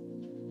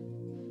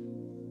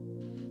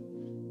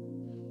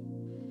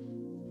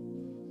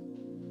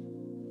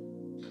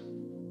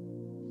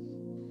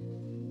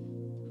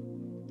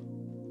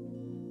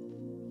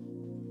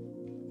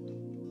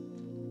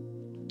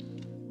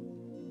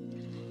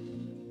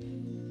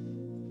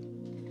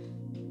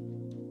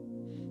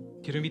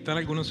 Quiero invitar a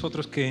algunos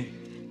otros que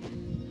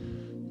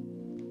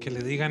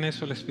le digan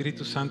eso al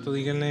Espíritu Santo.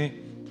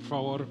 Díganle, por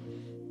favor,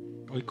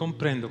 hoy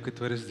comprendo que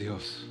tú eres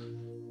Dios.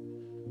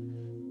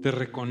 Te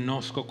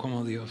reconozco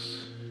como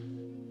Dios.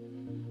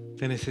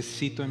 Te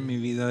necesito en mi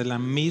vida. De la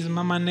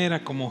misma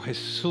manera como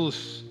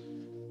Jesús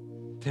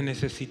te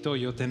necesitó,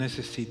 yo te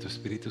necesito,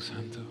 Espíritu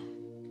Santo.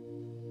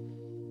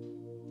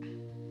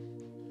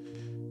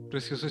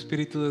 Precioso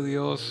Espíritu de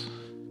Dios,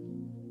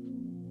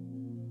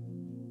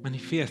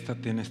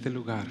 manifiéstate en este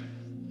lugar.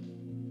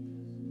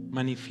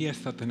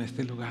 Manifiéstate en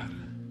este lugar.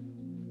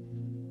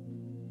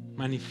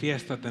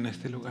 Manifiéstate en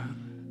este lugar.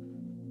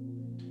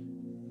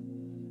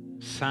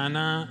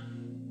 Sana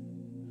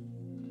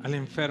al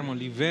enfermo,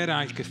 libera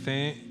al que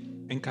esté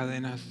en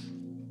cadenas.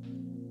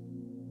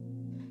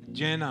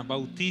 Llena,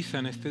 bautiza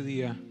en este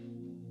día.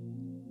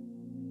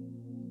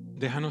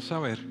 Déjanos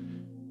saber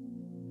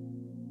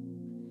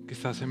que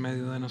estás en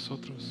medio de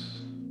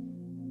nosotros.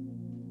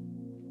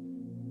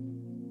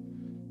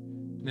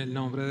 En el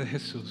nombre de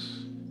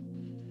Jesús.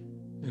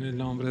 En el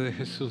nombre de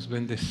Jesús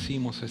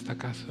bendecimos esta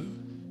casa.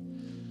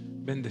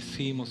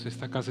 Bendecimos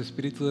esta casa.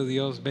 Espíritu de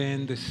Dios,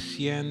 ven,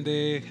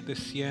 desciende,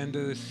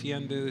 desciende,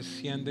 desciende,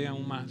 desciende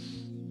aún más.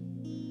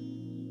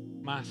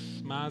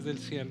 Más del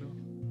cielo.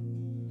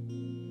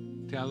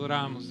 Te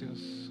adoramos,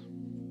 Dios.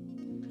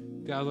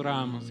 Te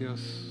adoramos,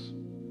 Dios.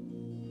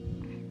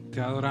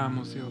 Te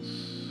adoramos,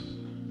 Dios.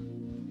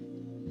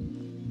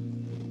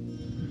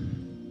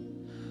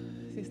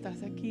 Si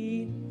estás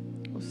aquí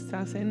o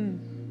estás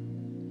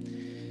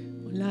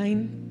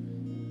online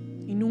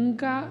y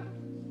nunca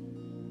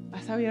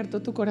has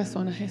abierto tu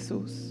corazón a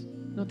Jesús,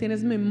 no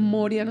tienes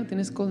memoria, no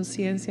tienes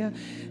conciencia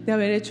de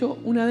haber hecho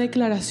una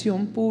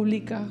declaración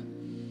pública,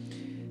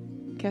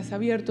 que has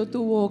abierto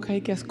tu boca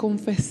y que has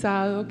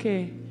confesado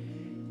que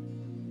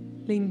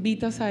le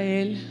invitas a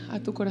Él a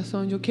tu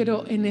corazón, yo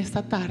quiero en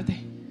esta tarde,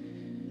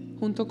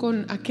 junto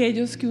con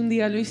aquellos que un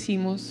día lo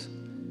hicimos,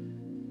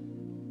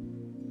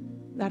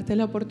 darte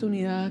la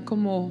oportunidad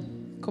como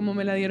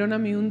me la dieron a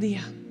mí un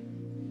día.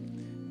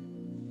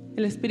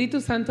 El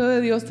Espíritu Santo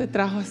de Dios te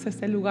trajo hasta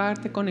este lugar,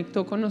 te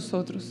conectó con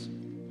nosotros.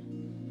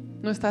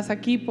 No estás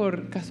aquí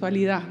por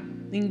casualidad.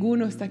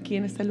 Ninguno está aquí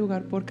en este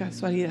lugar por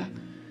casualidad.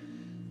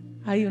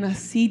 Hay una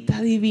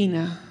cita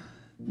divina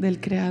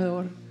del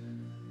Creador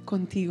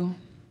contigo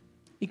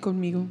y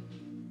conmigo.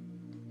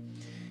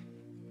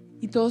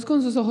 Y todos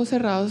con sus ojos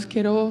cerrados,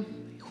 quiero,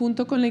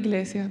 junto con la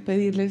iglesia,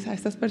 pedirles a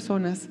estas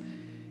personas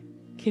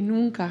que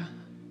nunca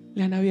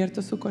le han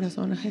abierto su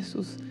corazón a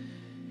Jesús,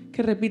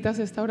 que repitas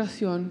esta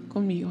oración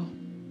conmigo.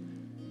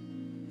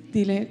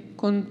 Dile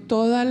con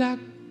toda la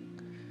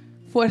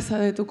fuerza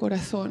de tu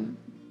corazón.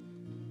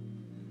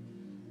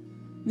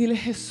 Dile: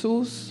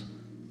 Jesús,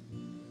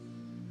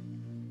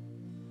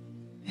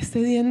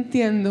 este día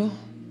entiendo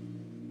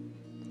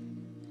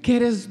que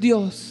eres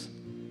Dios,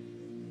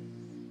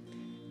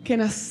 que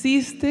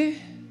naciste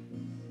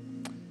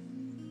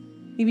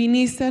y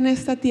viniste en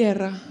esta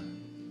tierra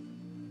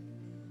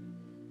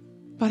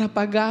para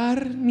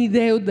pagar mi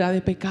deuda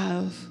de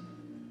pecados.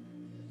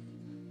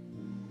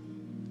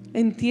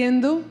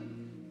 Entiendo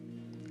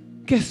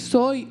que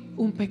soy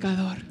un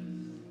pecador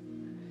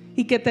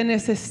y que te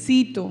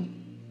necesito.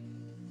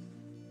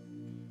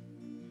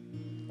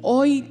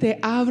 Hoy te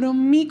abro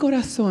mi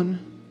corazón.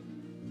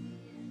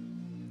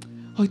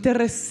 Hoy te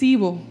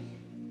recibo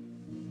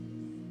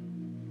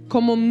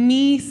como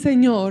mi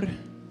Señor,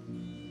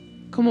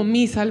 como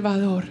mi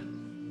Salvador.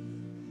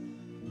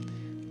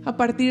 A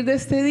partir de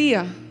este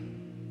día,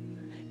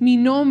 mi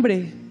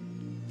nombre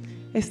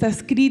está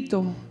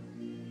escrito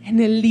en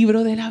el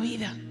libro de la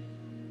vida.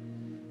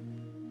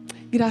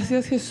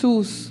 Gracias,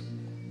 Jesús,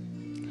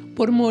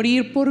 por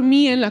morir por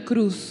mí en la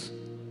cruz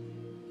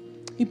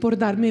y por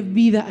darme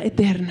vida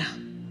eterna.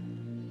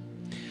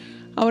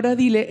 Ahora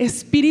dile: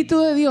 Espíritu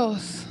de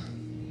Dios,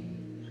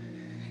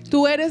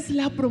 tú eres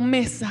la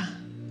promesa.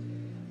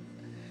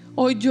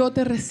 Hoy yo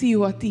te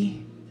recibo a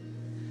ti.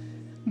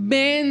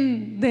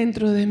 Ven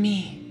dentro de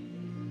mí.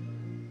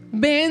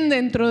 Ven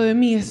dentro de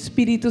mí,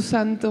 Espíritu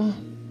Santo.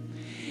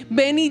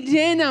 Ven y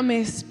lléname,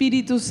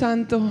 Espíritu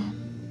Santo.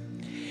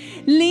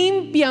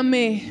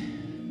 Límpiame.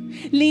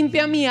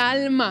 Limpia mi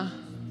alma.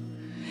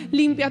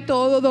 Limpia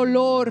todo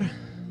dolor.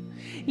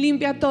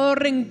 Limpia todo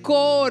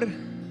rencor.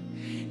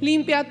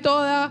 Limpia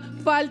toda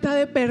falta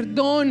de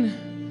perdón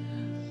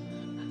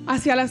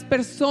hacia las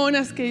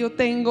personas que yo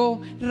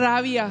tengo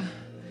rabia.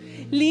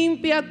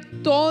 Limpia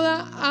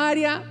toda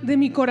área de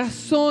mi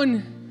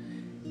corazón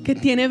que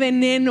tiene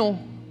veneno.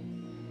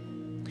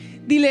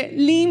 Dile: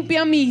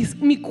 limpia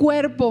mi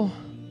cuerpo.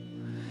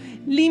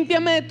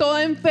 Límpiame de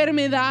toda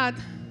enfermedad.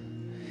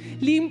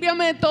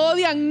 Límpiame de todo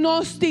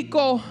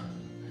diagnóstico.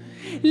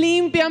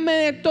 Límpiame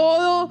de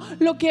todo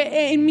lo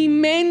que en mi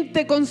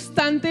mente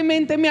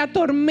constantemente me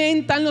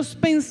atormentan, los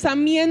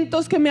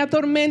pensamientos que me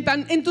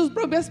atormentan. En tus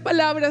propias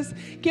palabras,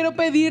 quiero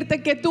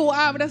pedirte que tú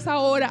abras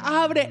ahora.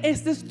 Abre,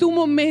 este es tu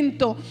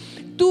momento.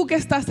 Tú que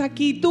estás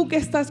aquí, tú que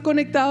estás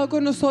conectado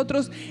con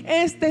nosotros,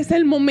 este es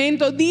el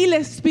momento. Dile: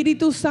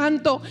 Espíritu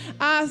Santo,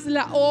 haz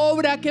la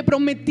obra que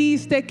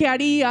prometiste que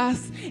harías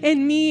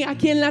en mí,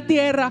 aquí en la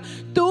tierra.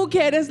 Tú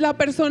que eres la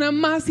persona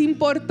más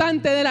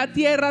importante de la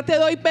tierra, te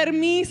doy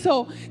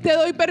permiso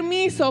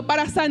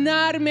para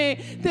sanarme,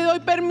 te doy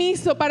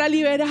permiso para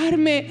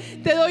liberarme,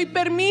 te doy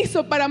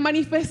permiso para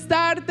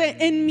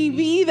manifestarte en mi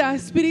vida.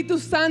 Espíritu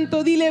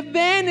Santo, dile: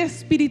 ven,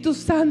 Espíritu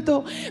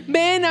Santo,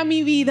 ven a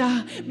mi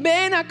vida,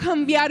 ven a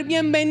cambiar.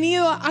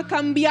 Bienvenido a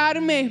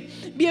cambiarme,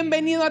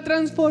 bienvenido a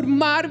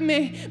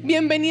transformarme,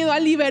 bienvenido a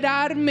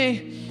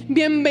liberarme,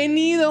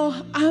 bienvenido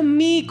a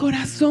mi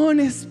corazón,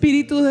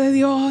 Espíritu de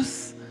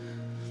Dios.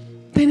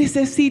 Te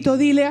necesito.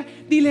 Dile,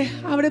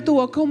 abre tu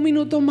boca un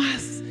minuto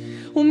más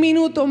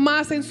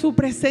en su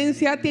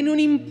presencia. Tiene un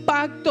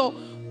impacto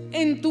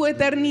en tu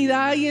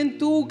eternidad y en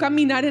tu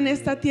caminar en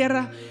esta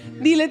tierra.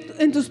 Dile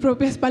en tus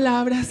propias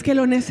palabras que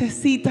lo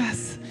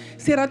necesitas.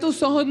 Cierra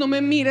tus ojos, no me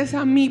mires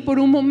a mí por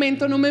un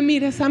momento, no me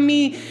mires a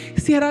mí.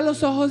 Cierra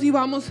los ojos y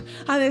vamos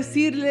a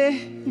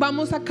decirle,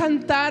 vamos a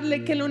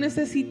cantarle que lo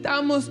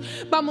necesitamos.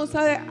 Vamos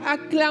a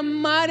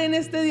aclamar en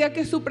este día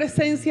que su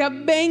presencia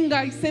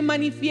venga y se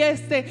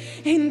manifieste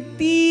en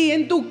ti,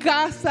 en tu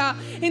casa,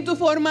 en tu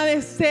forma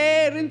de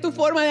ser, en tu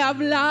forma de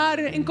hablar,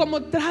 en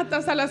cómo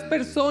tratas a las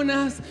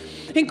personas,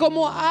 en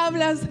cómo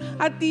hablas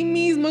a ti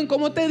mismo, en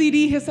cómo te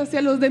diriges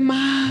hacia los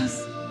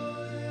demás.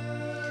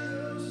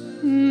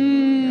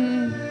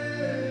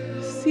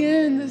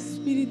 Siente,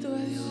 Espíritu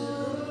de Dios.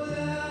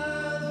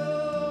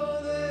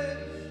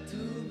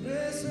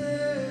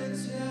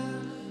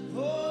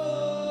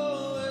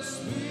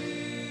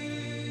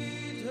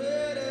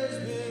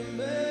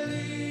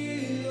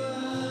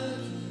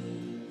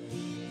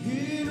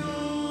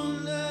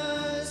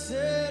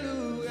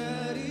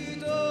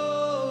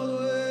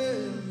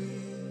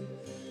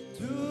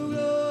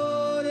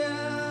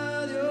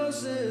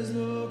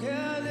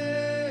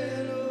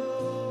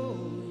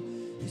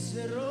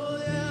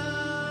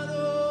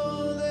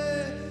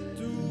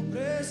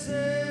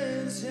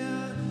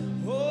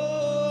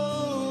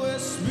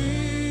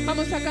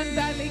 Vamos a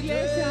cantar, la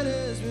iglesia.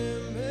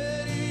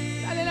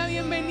 Dale la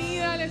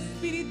bienvenida al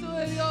Espíritu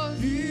de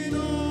Dios. Dile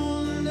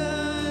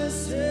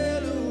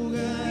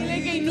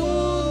que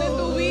inunde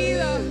tu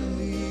vida.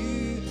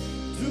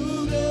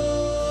 Tu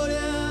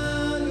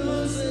gloria,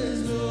 Dios, es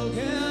lo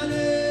que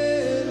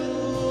anhelo.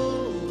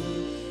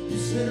 Y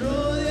ser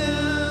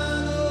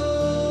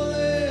rodeado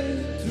de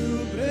tu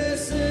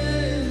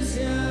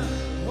presencia.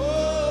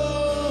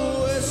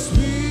 Oh,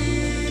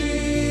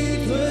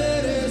 Espíritu,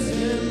 eres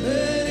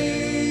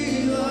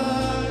bienvenido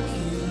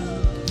aquí.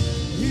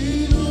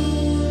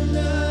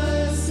 Inunda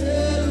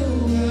ese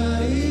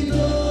lugar y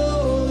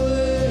todo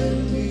en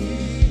mí.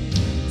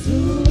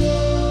 Tu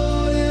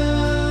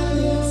gloria,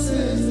 Dios,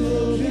 es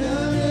lo que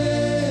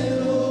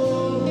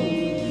anhelo.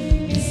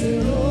 Y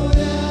ser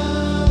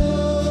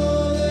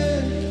rodeado de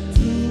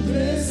tu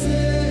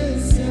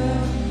presencia.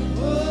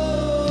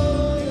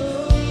 Oh,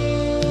 Dios,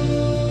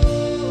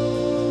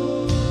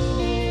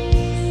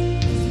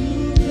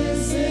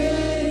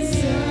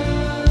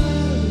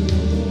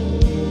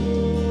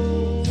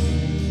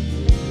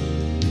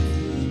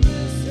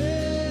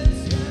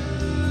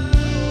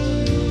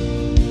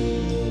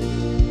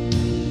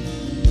 tu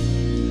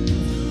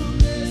presencia,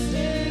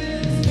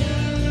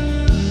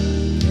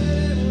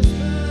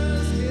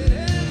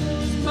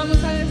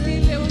 Vamos a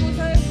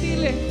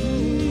decirle,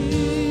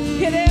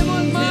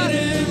 queremos más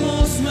de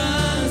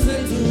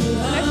tu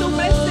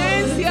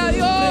presencia,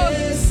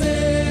 Dios.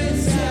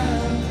 presencia.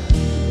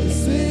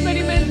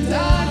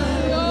 Experimentar,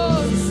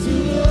 Dios. Tu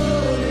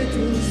gloria y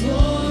tus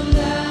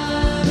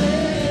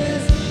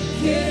bondades.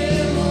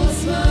 Queremos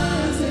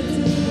más de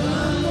tu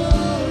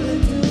amor, de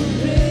tu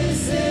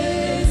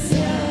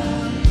presencia.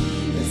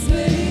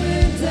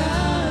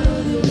 Experimentar,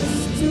 oh Dios,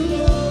 tu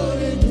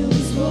gloria y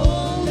tus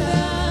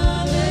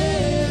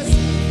bondades.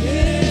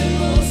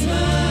 Queremos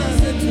más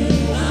de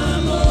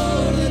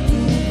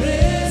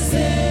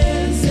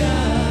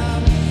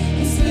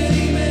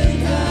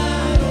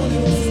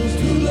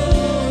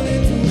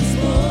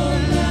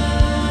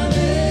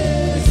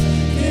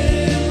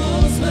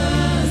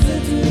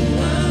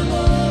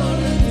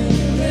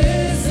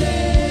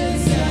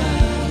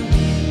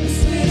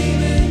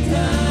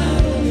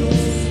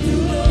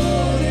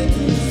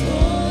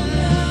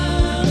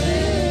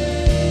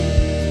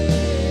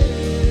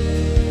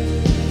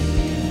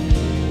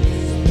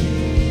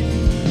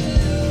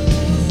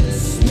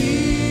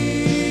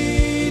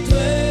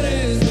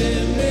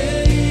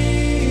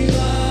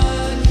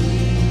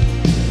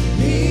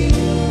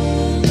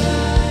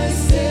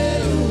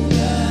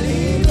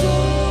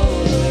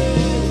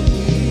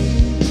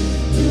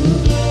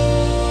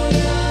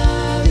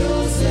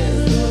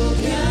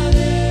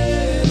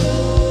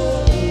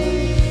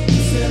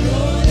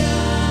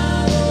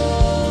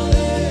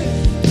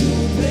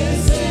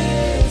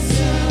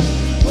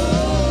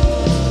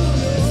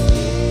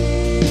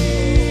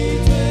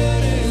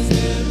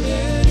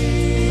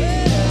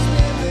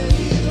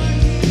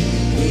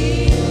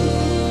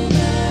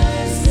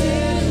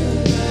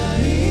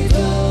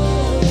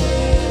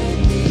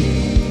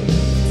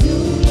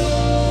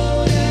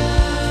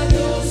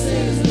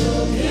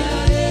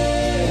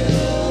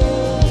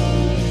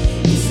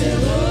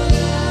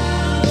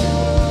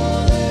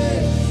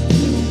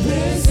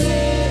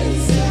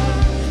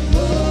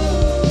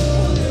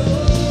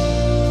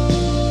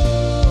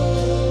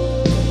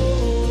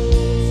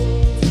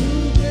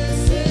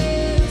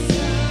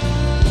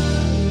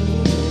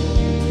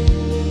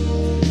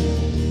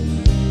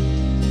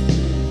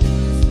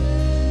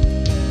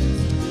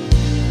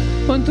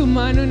Pon tu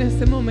mano en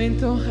este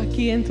momento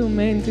aquí en tu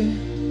mente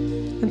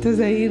antes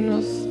de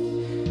irnos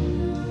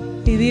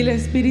y dile: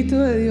 Espíritu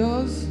de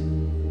Dios,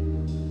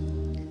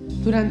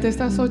 durante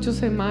estas 8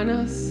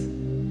 semanas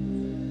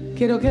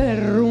quiero que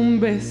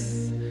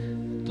derrumbes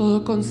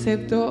todo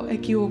concepto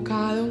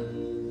equivocado.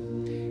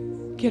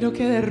 Quiero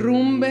que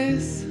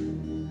derrumbes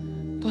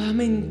toda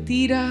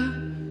mentira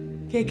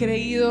que he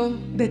creído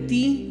de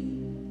ti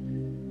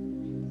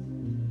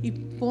y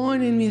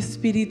pon en mi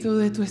espíritu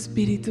de tu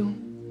espíritu.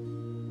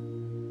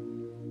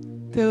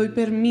 Te doy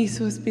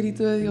permiso,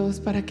 Espíritu de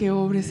Dios, para que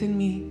obres en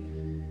mí.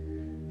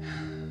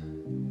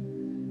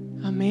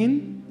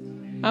 Amén.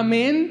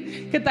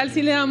 Amén. ¿Qué tal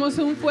si le damos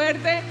un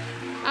fuerte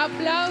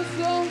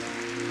aplauso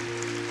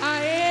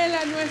a Él,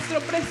 a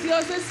nuestro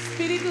precioso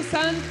Espíritu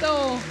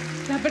Santo,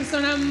 la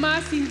persona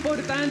más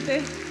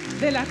importante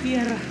de la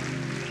tierra?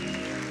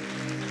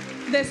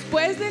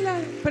 Después de la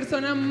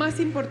persona más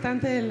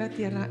importante de la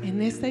tierra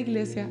en esta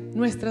iglesia,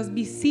 nuestras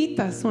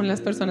visitas son las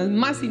personas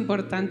más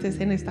importantes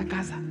en esta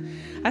casa.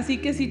 Así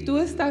que si tú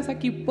estás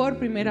aquí por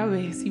primera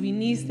vez, si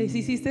viniste, si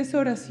hiciste esa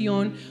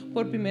oración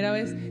por primera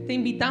vez, te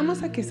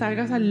invitamos a que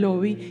salgas al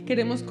lobby.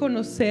 Queremos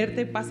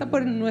conocerte. Pasa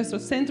por nuestro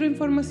centro de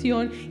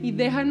información y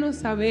déjanos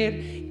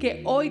saber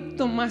que hoy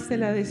tomaste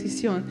la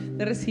decisión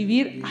de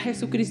recibir a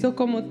Jesucristo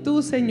como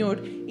tu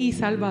Señor y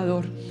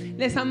Salvador.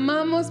 Les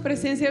amamos,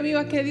 Presencia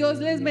Viva. Que Dios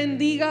les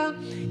bendiga,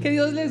 que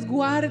Dios les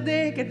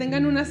guarde, que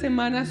tengan una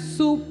semana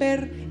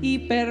súper,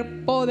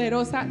 hiper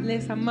poderosa.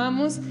 Les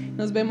amamos.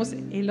 Nos vemos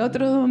el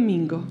otro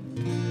domingo.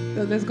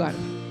 Dios les guarde.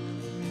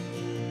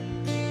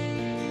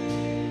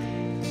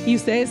 Y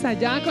ustedes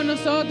allá con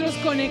nosotros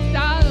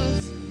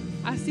conectados.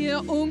 Ha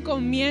sido un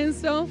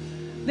comienzo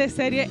de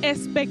serie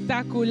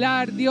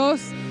espectacular.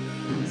 Dios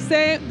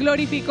se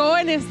glorificó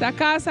en esta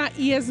casa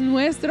y es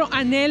nuestro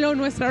anhelo,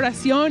 nuestra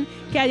oración,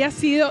 que haya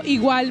sido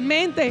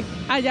igualmente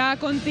allá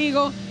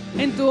contigo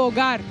en tu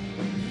hogar.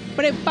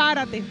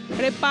 Prepárate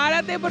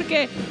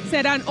porque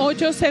serán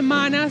 8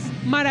 semanas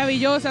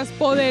maravillosas,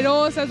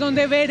 poderosas,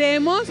 donde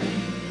veremos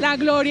la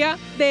gloria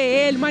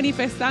de Él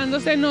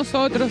manifestándose en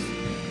nosotros.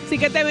 Así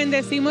que te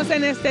bendecimos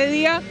en este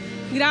día.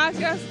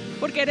 Gracias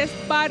porque eres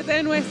parte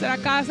de nuestra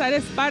casa,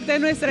 eres parte de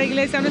nuestra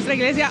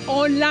iglesia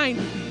online.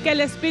 Que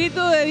el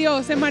Espíritu de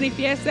Dios se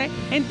manifieste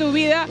en tu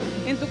vida,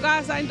 en tu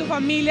casa, en tu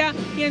familia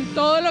y en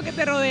todo lo que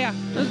te rodea.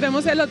 Nos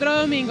vemos el otro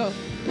domingo.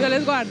 Dios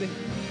les guarde.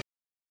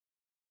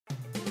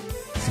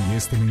 Si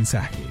este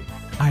mensaje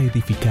ha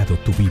edificado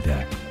tu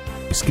vida,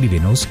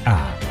 escríbenos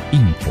a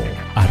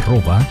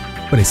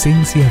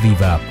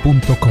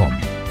info@presenciaviva.com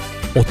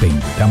o te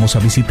invitamos a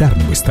visitar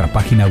nuestra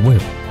página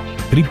web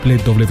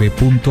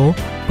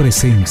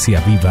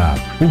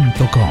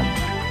www.presenciaviva.com.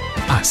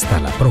 Hasta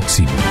la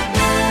próxima.